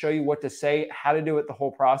 It's going to show you what to say, how to do it, the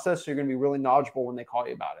whole process. So you're going to be really knowledgeable when they call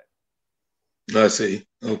you about it. I see.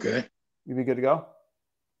 Okay. You be good to go?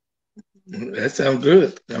 That sounds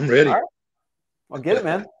good. I'm ready. All right. Well, get it,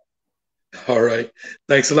 man. All right.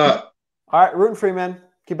 Thanks a lot. All right. Rooting for you, man.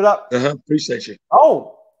 Keep it up. Appreciate you.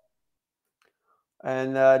 Oh.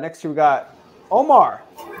 And next we got Omar.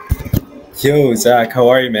 Yo, Zach, how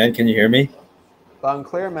are you, man? Can you hear me? I'm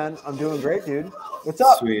clear, man. I'm doing great, dude. What's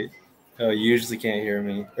up? Sweet. Oh, you usually can't hear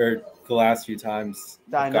me. Or the last few times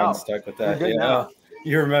I've gotten stuck with that. You're good now.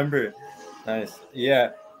 You remember. Nice.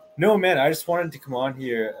 Yeah. No, man, I just wanted to come on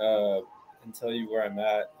here and tell you where I'm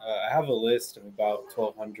at. I have a list of about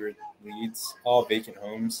 1,200 leads, all vacant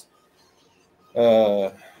homes.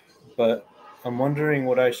 But I'm wondering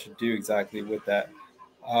what I should do exactly with that.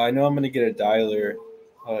 I know I'm gonna get a dialer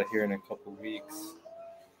here in a couple weeks,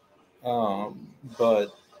 but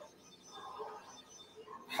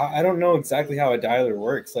I don't know exactly how a dialer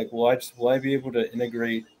works. Like, will I be able to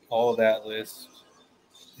integrate all of that list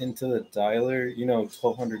into the dialer?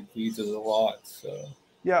 1,200 leads is a lot. So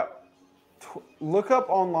Yeah. Look up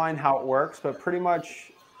online how it works, but pretty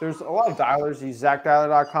much there's a lot of dialers. Use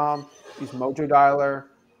ZachDialer.com, use Mojo Dialer.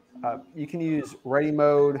 You can use Ready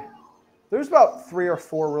Mode. There's about 3 or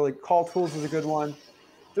 4 really. Call Tools is a good one.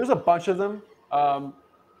 There's a bunch of them.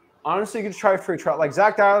 Honestly, you can just try a free trial. Like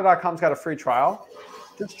ZachDialer.com's got a free trial.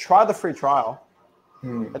 Just try the free trial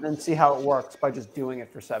and then see how it works by just doing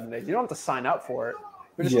it for 7 days. You don't have to sign up for it,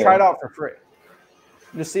 but just try it out for free.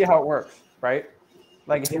 Just see how it works, right?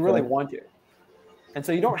 Like if you really want to. And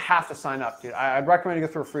so you don't have to sign up, dude. I'd recommend you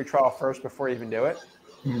go through a free trial first before you even do it.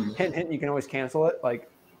 Hint, hint, you can always cancel it, like,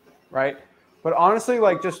 right? But honestly,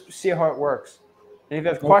 like, just see how it works. And if you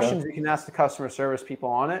have questions, you can ask the customer service people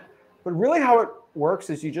on it. But really how it works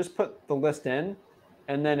is you just put the list in,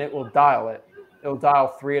 and then it will dial it. It'll dial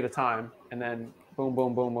 3 at a time, and then boom,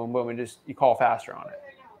 boom, boom, boom, boom, and just you call faster on it.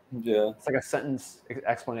 Yeah. It's like a sentence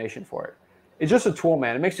explanation for it. It's just a tool,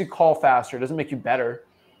 man. It makes you call faster. It doesn't make you better,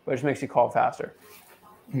 but it just makes you call faster.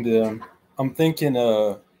 Yeah. I'm thinking,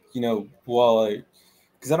 because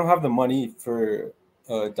I don't have the money for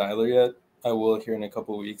a dialer yet. I will here in a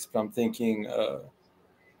couple of weeks, but I'm thinking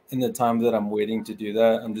in the time that I'm waiting to do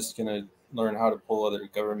that, I'm just going to learn how to pull other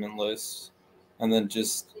government lists. And then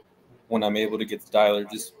just when I'm able to get the dialer,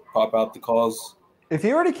 just pop out the calls. If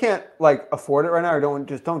you already can't like afford it right now, or don't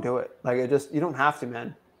do it. Like you don't have to,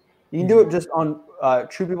 man. You can do it just on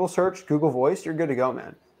True People Search, Google Voice. You're good to go,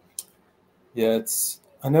 man. Yeah,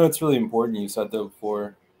 I know it's really important. You said that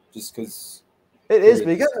before, just because it is.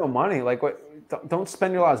 But you got no money. Like what? Don't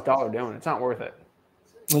spend your last dollar doing it. It's not worth it.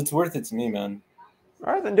 It's worth it to me, man.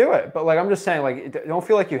 All right, then do it. But like I'm just saying, like don't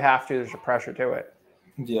feel like you have to. There's a pressure to it.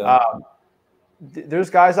 Yeah. There's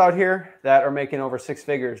guys out here that are making over 6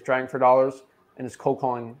 figures, trying for dollars, and just cold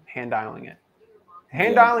calling, hand dialing it.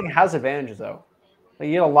 Hand dialing has advantages though. Like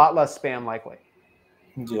you get a lot less spam likely.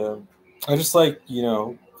 Yeah, I just like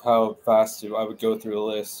how fast I would go through a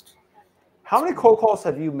list. How many cold calls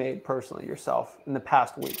have you made personally yourself in the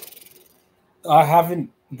past week? I haven't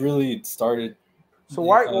really started. So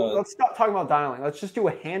let's stop talking about dialing. Let's just do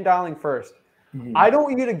a hand dialing first. I don't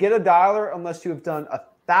want you to get a dialer unless you have done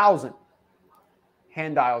 1,000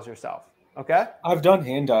 hand dials yourself. Okay. I've done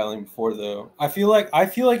hand dialing before though. I feel like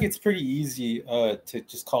it's pretty easy to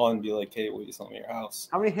just call and be like, hey, will you sell me your house?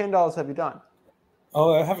 How many hand dials have you done?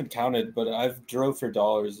 Oh, I haven't counted, but I've drove for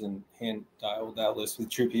dollars and hand dialed that list with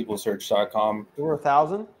TruePeopleSearch.com. There were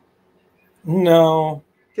 1,000? No.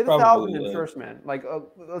 Get 1,000 in first, man. Like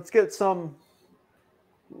let's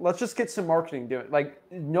just get some marketing doing. Like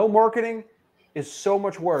no marketing is so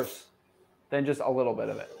much worse than just a little bit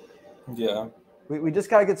of it. Yeah. We just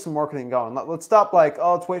got to get some marketing going. Let's stop like,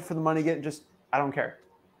 oh, let's wait for the money to get. I don't care.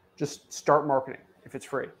 Just start marketing. If it's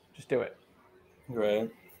free, just do it.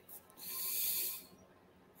 Right.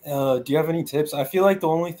 Do you have any tips? I feel like the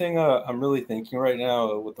only thing I'm really thinking right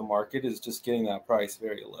now with the market is just getting that price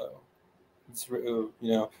very low. It's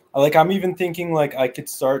I'm even thinking like I could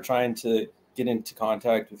start trying to get into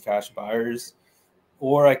contact with cash buyers,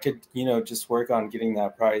 or I could just work on getting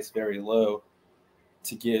that price very low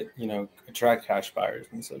to get attract cash buyers.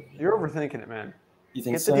 And so you're overthinking it, man. You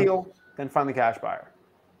think get the deal, then find the cash buyer.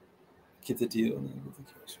 Get the deal and then get the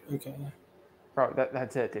cash. Okay. Bro,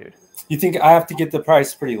 that's it, dude. You think I have to get the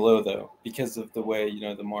price pretty low though, because of the way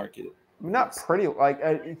the market? Not pretty, like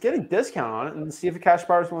get a discount on it and see if a cash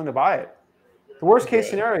buyer is willing to buy it. The worst case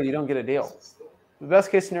scenario, you don't get a deal. The best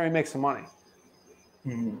case scenario, you make some money.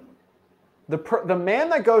 Mm-hmm. The man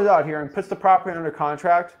that goes out here and puts the property under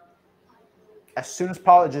contract as soon as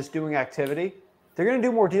possible, just doing activity, they're going to do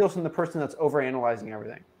more deals than the person that's overanalyzing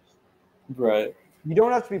everything. Right. You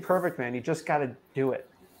don't have to be perfect, man. You just got to do it.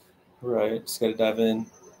 Right. Just got to dive in.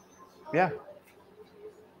 Yeah.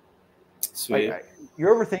 Sweet.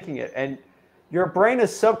 You're overthinking it, and your brain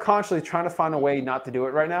is subconsciously trying to find a way not to do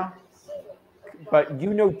it right now. But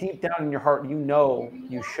deep down in your heart,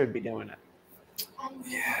 you should be doing it.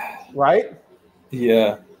 Yeah. Right?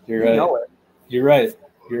 Yeah. You're right. You know it. You're right.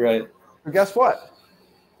 You're right. But guess what?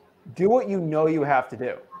 Do what you have to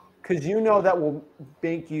do. Because that will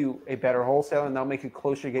make you a better wholesaler, and that'll make you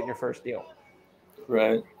closer to getting your first deal.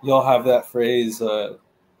 Right. You'll have that phrase,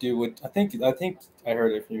 do what I think I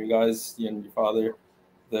heard it from you guys, you and your father.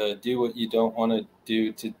 The do what you don't want to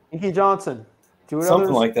do to Inky Johnson. Do what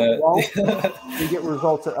something like that. You get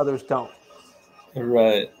results that others don't.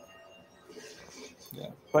 Right. Yeah.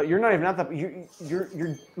 But you're not even at that.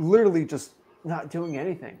 You're literally just not doing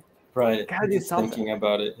anything. Right. Gotta do Just something. thinking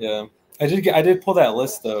about it. Yeah. I did pull that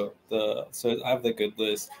list though. So I have the good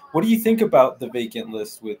list. What do you think about the vacant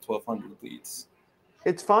list with 1,200 leads?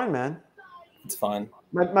 It's fine, man. It's fine.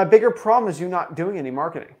 My bigger problem is you not doing any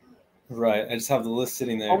marketing. Right. I just have the list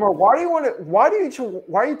sitting there. Omar, why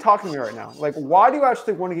are you talking to me right now? Like, why do you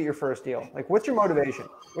actually want to get your first deal? Like, what's your motivation?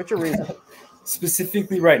 What's your reason?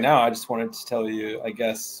 Specifically right now, I just wanted to tell you, I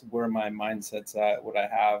guess, where my mindset's at, what I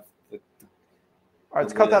have. All right,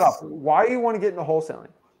 let's cut that off. Why do you want to get into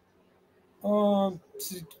wholesaling?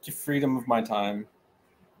 To freedom of my time,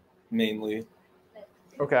 mainly.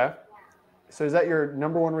 Okay. So is that your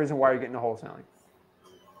number one reason why you're getting into wholesaling?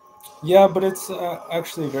 Yeah, but it's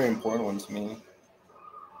actually a very important one to me.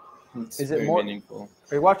 Is it more meaningful?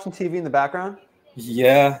 Are you watching TV in the background?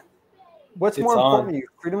 Yeah. What's more important to you,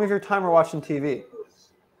 freedom of your time or watching TV?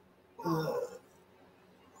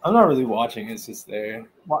 I'm not really watching. It's just there.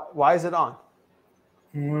 Why is it on?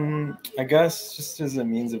 I guess just as a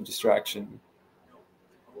means of distraction.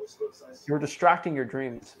 You're distracting your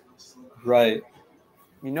dreams. Right.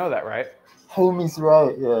 You know that, right? Homie's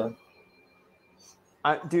right. Yeah.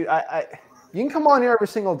 Dude, you can come on here every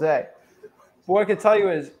single day. But what I can tell you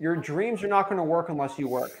is your dreams are not going to work unless you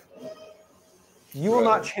work. You will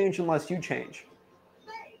not change unless you change.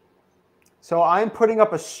 So I'm putting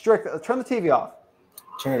up a strict. Turn the TV off.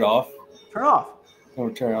 Turn it off. Turn it off. Oh,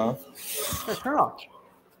 turn it off. Yeah, turn it off.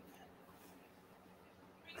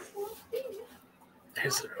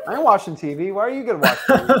 I ain't watching TV. Why are you gonna watch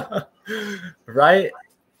TV? Right?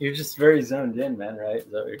 You're just very zoned in, man, right? Is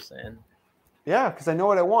that what you're saying? Yeah, because I know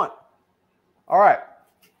what I want. All right.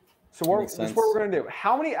 So this is what we're going to do.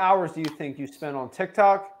 How many hours do you think you spend on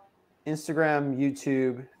TikTok, Instagram,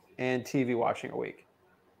 YouTube, and TV watching a week?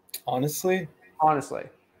 Honestly?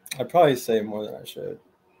 I'd probably say more than I should.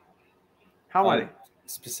 How many?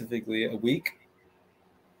 Specifically a week?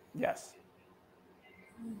 Yes.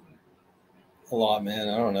 A lot, man.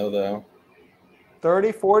 I don't know, though.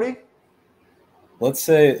 30, 40? Let's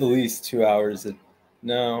say at least 2 hours.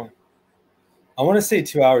 No. I want to say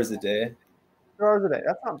 2 hours a day. 2 hours a day.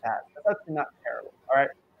 That's not bad. That's not terrible. All right.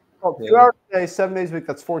 Well, 2 hours a day, 7 days a week,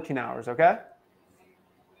 that's 14 hours, okay?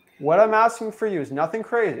 What I'm asking for you is nothing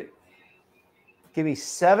crazy. Give me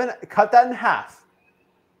cut that in half.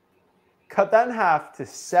 Cut that in half to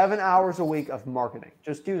 7 hours a week of marketing.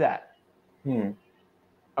 Just do that.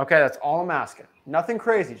 Okay, that's all I'm asking. Nothing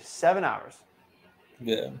crazy, just 7 hours.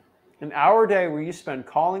 Yeah. An hour a day where you spend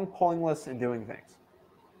calling, pulling lists, and doing things.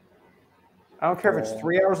 I don't care if it's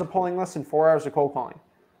 3 hours of pulling lists and 4 hours of cold calling,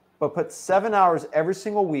 but put 7 hours every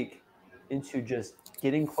single week into just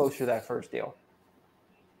getting closer to that first deal.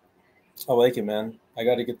 I like it, man. I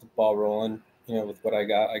got to get the ball rolling, with what I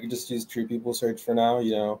got. I could just use True People Search for now,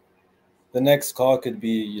 The next call could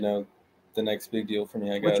be, the next big deal for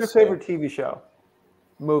me, I guess. What's your favorite TV show?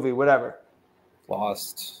 Movie, whatever.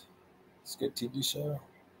 Lost. It's a good TV show.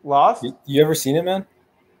 Lost? You ever seen it, man?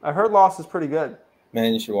 I heard Lost is pretty good.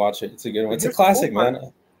 Man, you should watch it. It's a good one. It's a classic, man.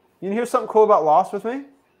 You can hear something cool about Lost with me?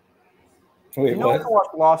 Wait, what? I can watch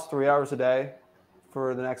Lost 3 hours a day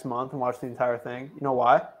for the next month and watch the entire thing. You know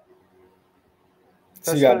why?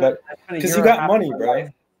 So you got money, bro.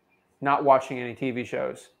 Not watching any TV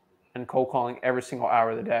shows and cold calling every single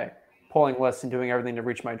hour of the day, pulling lists and doing everything to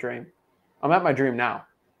reach my dream. I'm at my dream now.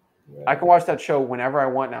 Right. I can watch that show whenever I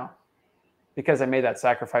want now because I made that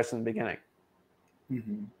sacrifice in the beginning.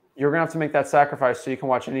 You're going to have to make that sacrifice so you can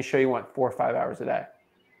watch any show you want 4 or 5 hours a day.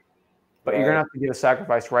 But you're going to have to give a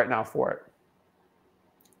sacrifice right now for it.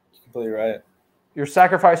 You're completely right. You're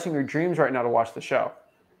sacrificing your dreams right now to watch the show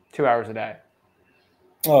 2 hours a day.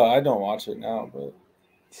 Oh, I don't watch it now, but... You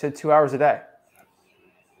said 2 hours a day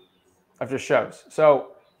of just shows.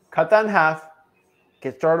 So cut that in half,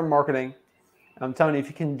 get started marketing. I'm telling you, if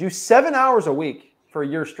you can do 7 hours a week for a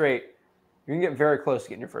year straight, you're going to get very close to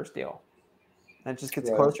getting your first deal. And it just gets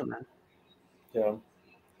closer, man. Yeah.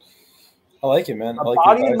 I like it, man. A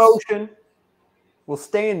body in motion will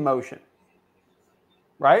stay in motion.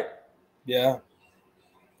 Right? Yeah.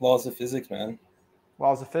 Laws of physics, man.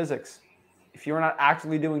 Laws of physics. If you're not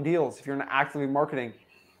actively doing deals, if you're not actively marketing,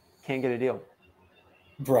 you can't get a deal.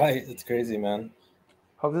 Right. It's crazy, man.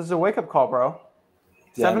 Hope this is a wake-up call, bro.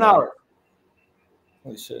 7 hours.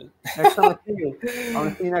 Holy shit. Next time I see you, I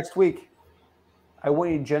want to see you next week. I want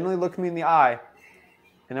you to genuinely look me in the eye,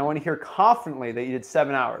 and I want to hear confidently that you did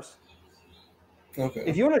 7 hours. Okay.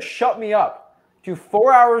 If you want to shut me up, do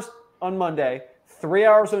 4 hours on Monday, 3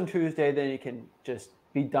 hours on Tuesday, then you can just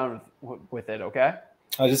be done with it, okay?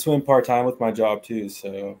 I just went part-time with my job, too,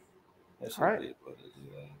 so I should be able to do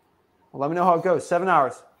that. Well, let me know how it goes. 7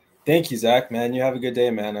 hours. Thank you, Zach, man. You have a good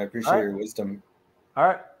day, man. I appreciate All right. your wisdom. All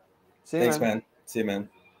right. See you, Thanks, man. See you, man.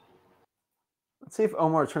 Let's see if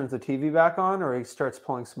Omar turns the TV back on or he starts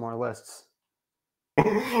pulling some more lists.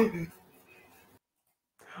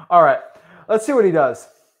 All right. Let's see what he does.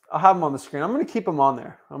 I'll have him on the screen. I'm going to keep him on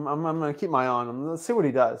there. I'm going to keep my eye on him. Let's see what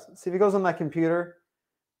he does. Let's see if he goes on that computer,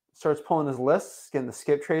 starts pulling his lists, getting the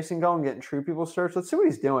skip tracing going, getting true people search. Let's see what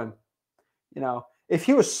he's doing. You know, if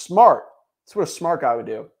he was smart, that's what a smart guy would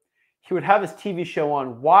do. He would have his TV show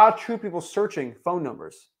on while true people searching phone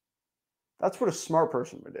numbers. That's what a smart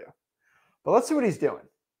person would do. But let's see what he's doing.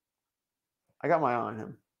 I got my eye on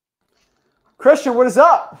him. Christian, what is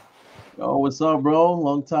up? Yo, what's up, bro?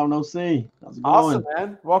 Long time no see. How's it going? Awesome,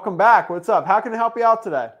 man. Welcome back. What's up? How can I help you out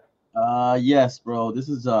today? Yes, bro. This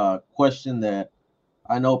is a question that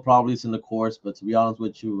I know probably is in the course, but to be honest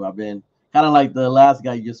with you, I've been kind of like the last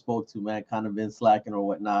guy you just spoke to, man, kind of been slacking or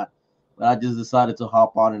whatnot. But I just decided to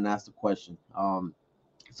hop on and ask the question.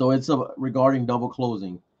 So it's regarding double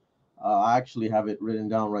closing. I actually have it written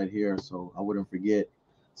down right here so I wouldn't forget.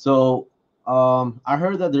 So I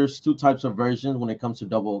heard that there's two types of versions when it comes to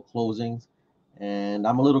double closings, and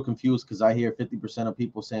I'm a little confused because I hear 50% of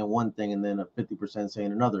people saying one thing and then 50%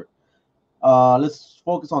 saying another. Let's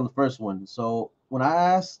focus on the first one. So when I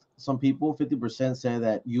asked some people, 50% say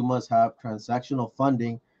that you must have transactional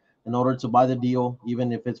funding in order to buy the deal,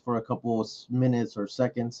 even if it's for a couple of minutes or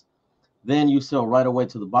seconds. Then you sell right away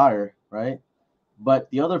to the buyer, right? But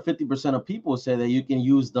the other 50% of people say that you can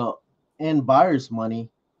use the end buyer's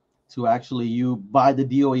money to actually you buy the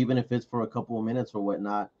deal, even if it's for a couple of minutes or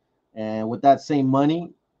whatnot. And with that same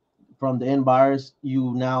money from the end buyers,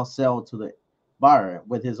 you now sell to the buyer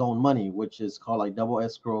with his own money, which is called like double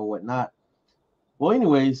escrow or whatnot. Well,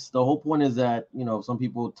 anyways, the whole point is that, you know, some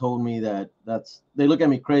people told me that they look at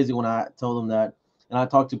me crazy when I tell them that. And I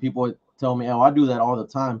talk to people who tell me, oh, I do that all the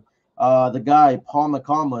time. The guy, Paul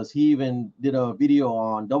McComas, he even did a video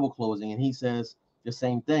on double closing, and he says the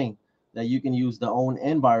same thing, that you can use the own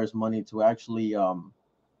end buyer's money to actually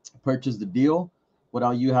purchase the deal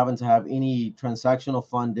without you having to have any transactional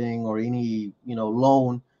funding or any, you know,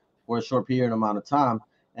 loan for a short period amount of time.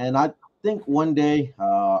 And I think one day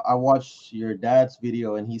I watched your dad's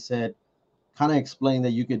video, and he said, kind of explained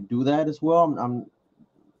that you could do that as well.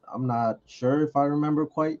 I'm not sure if I remember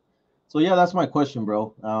quite. So yeah, that's my question,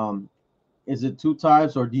 bro. Is it two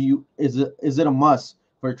types, or is it a must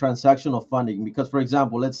for transactional funding? Because, for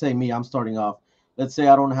example, let's say me, I'm starting off. Let's say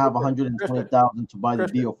I don't have 120,000 to buy the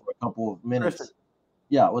deal for a couple of minutes. Christian.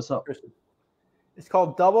 Yeah, what's up? Christian. It's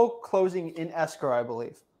called double closing in escrow, I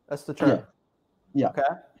believe. That's the term. Yeah. Okay.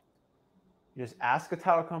 You just ask a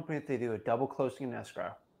title company if they do a double closing in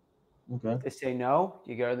escrow. Okay. If they say no,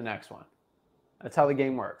 you go to the next one. That's how the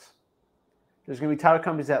game works. There's going to be title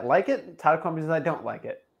companies that like it, title companies that don't like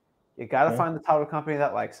it. You got to find the title company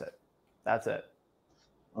that likes it. That's it.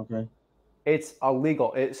 Okay. It's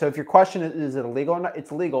illegal. So if your question is it illegal or not,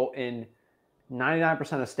 it's legal in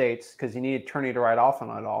 99% of states because you need an attorney to write off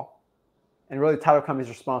on it all. And really, the title company is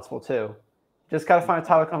responsible too. Just got to find a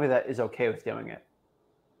title company that is okay with doing it.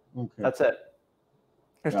 Okay. That's it.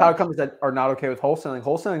 There's title companies that are not okay with wholesaling.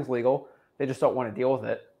 Wholesaling is legal. They just don't want to deal with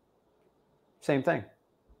it. Same thing.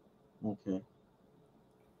 Okay.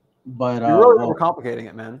 But you're really overcomplicating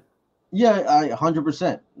it, man. Yeah,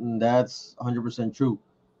 100%. That's 100% true.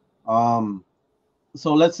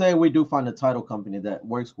 So let's say we do find a title company that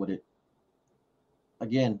works with it.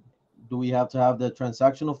 Again, do we have to have the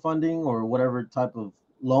transactional funding or whatever type of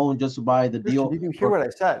loan just to buy the deal? You can hear what I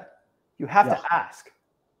said. You have to ask.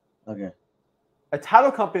 Okay. A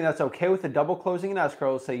title company that's okay with the double closing and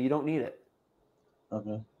escrow will say you don't need it.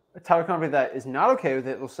 Okay. A title company that is not okay with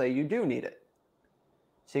it will say you do need it.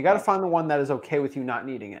 So you got to find the one that is okay with you not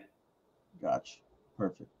needing it. Gotcha.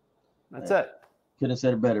 Perfect. That's it. Couldn't have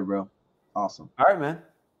said it better, bro. Awesome. All right, man.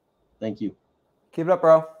 Thank you. Keep it up,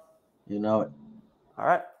 bro. You know it. All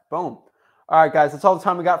right. Boom. All right, guys. That's all the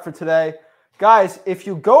time we got for today. Guys, if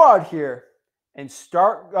you go out here and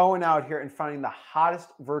start going out here and finding the hottest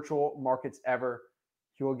virtual markets ever,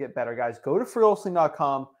 you will get better, guys. Go to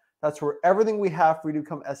freewholesaling.com. That's where everything we have for you to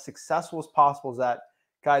become as successful as possible is at.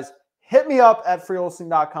 Guys, hit me up at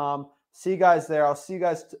freewholesaling.com. See you guys there. I'll see you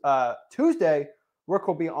guys Tuesday. Rick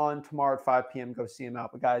will be on tomorrow at 5 p.m. Go see him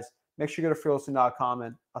out. But, guys, make sure you go to freewholesaling.com,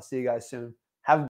 and I'll see you guys soon.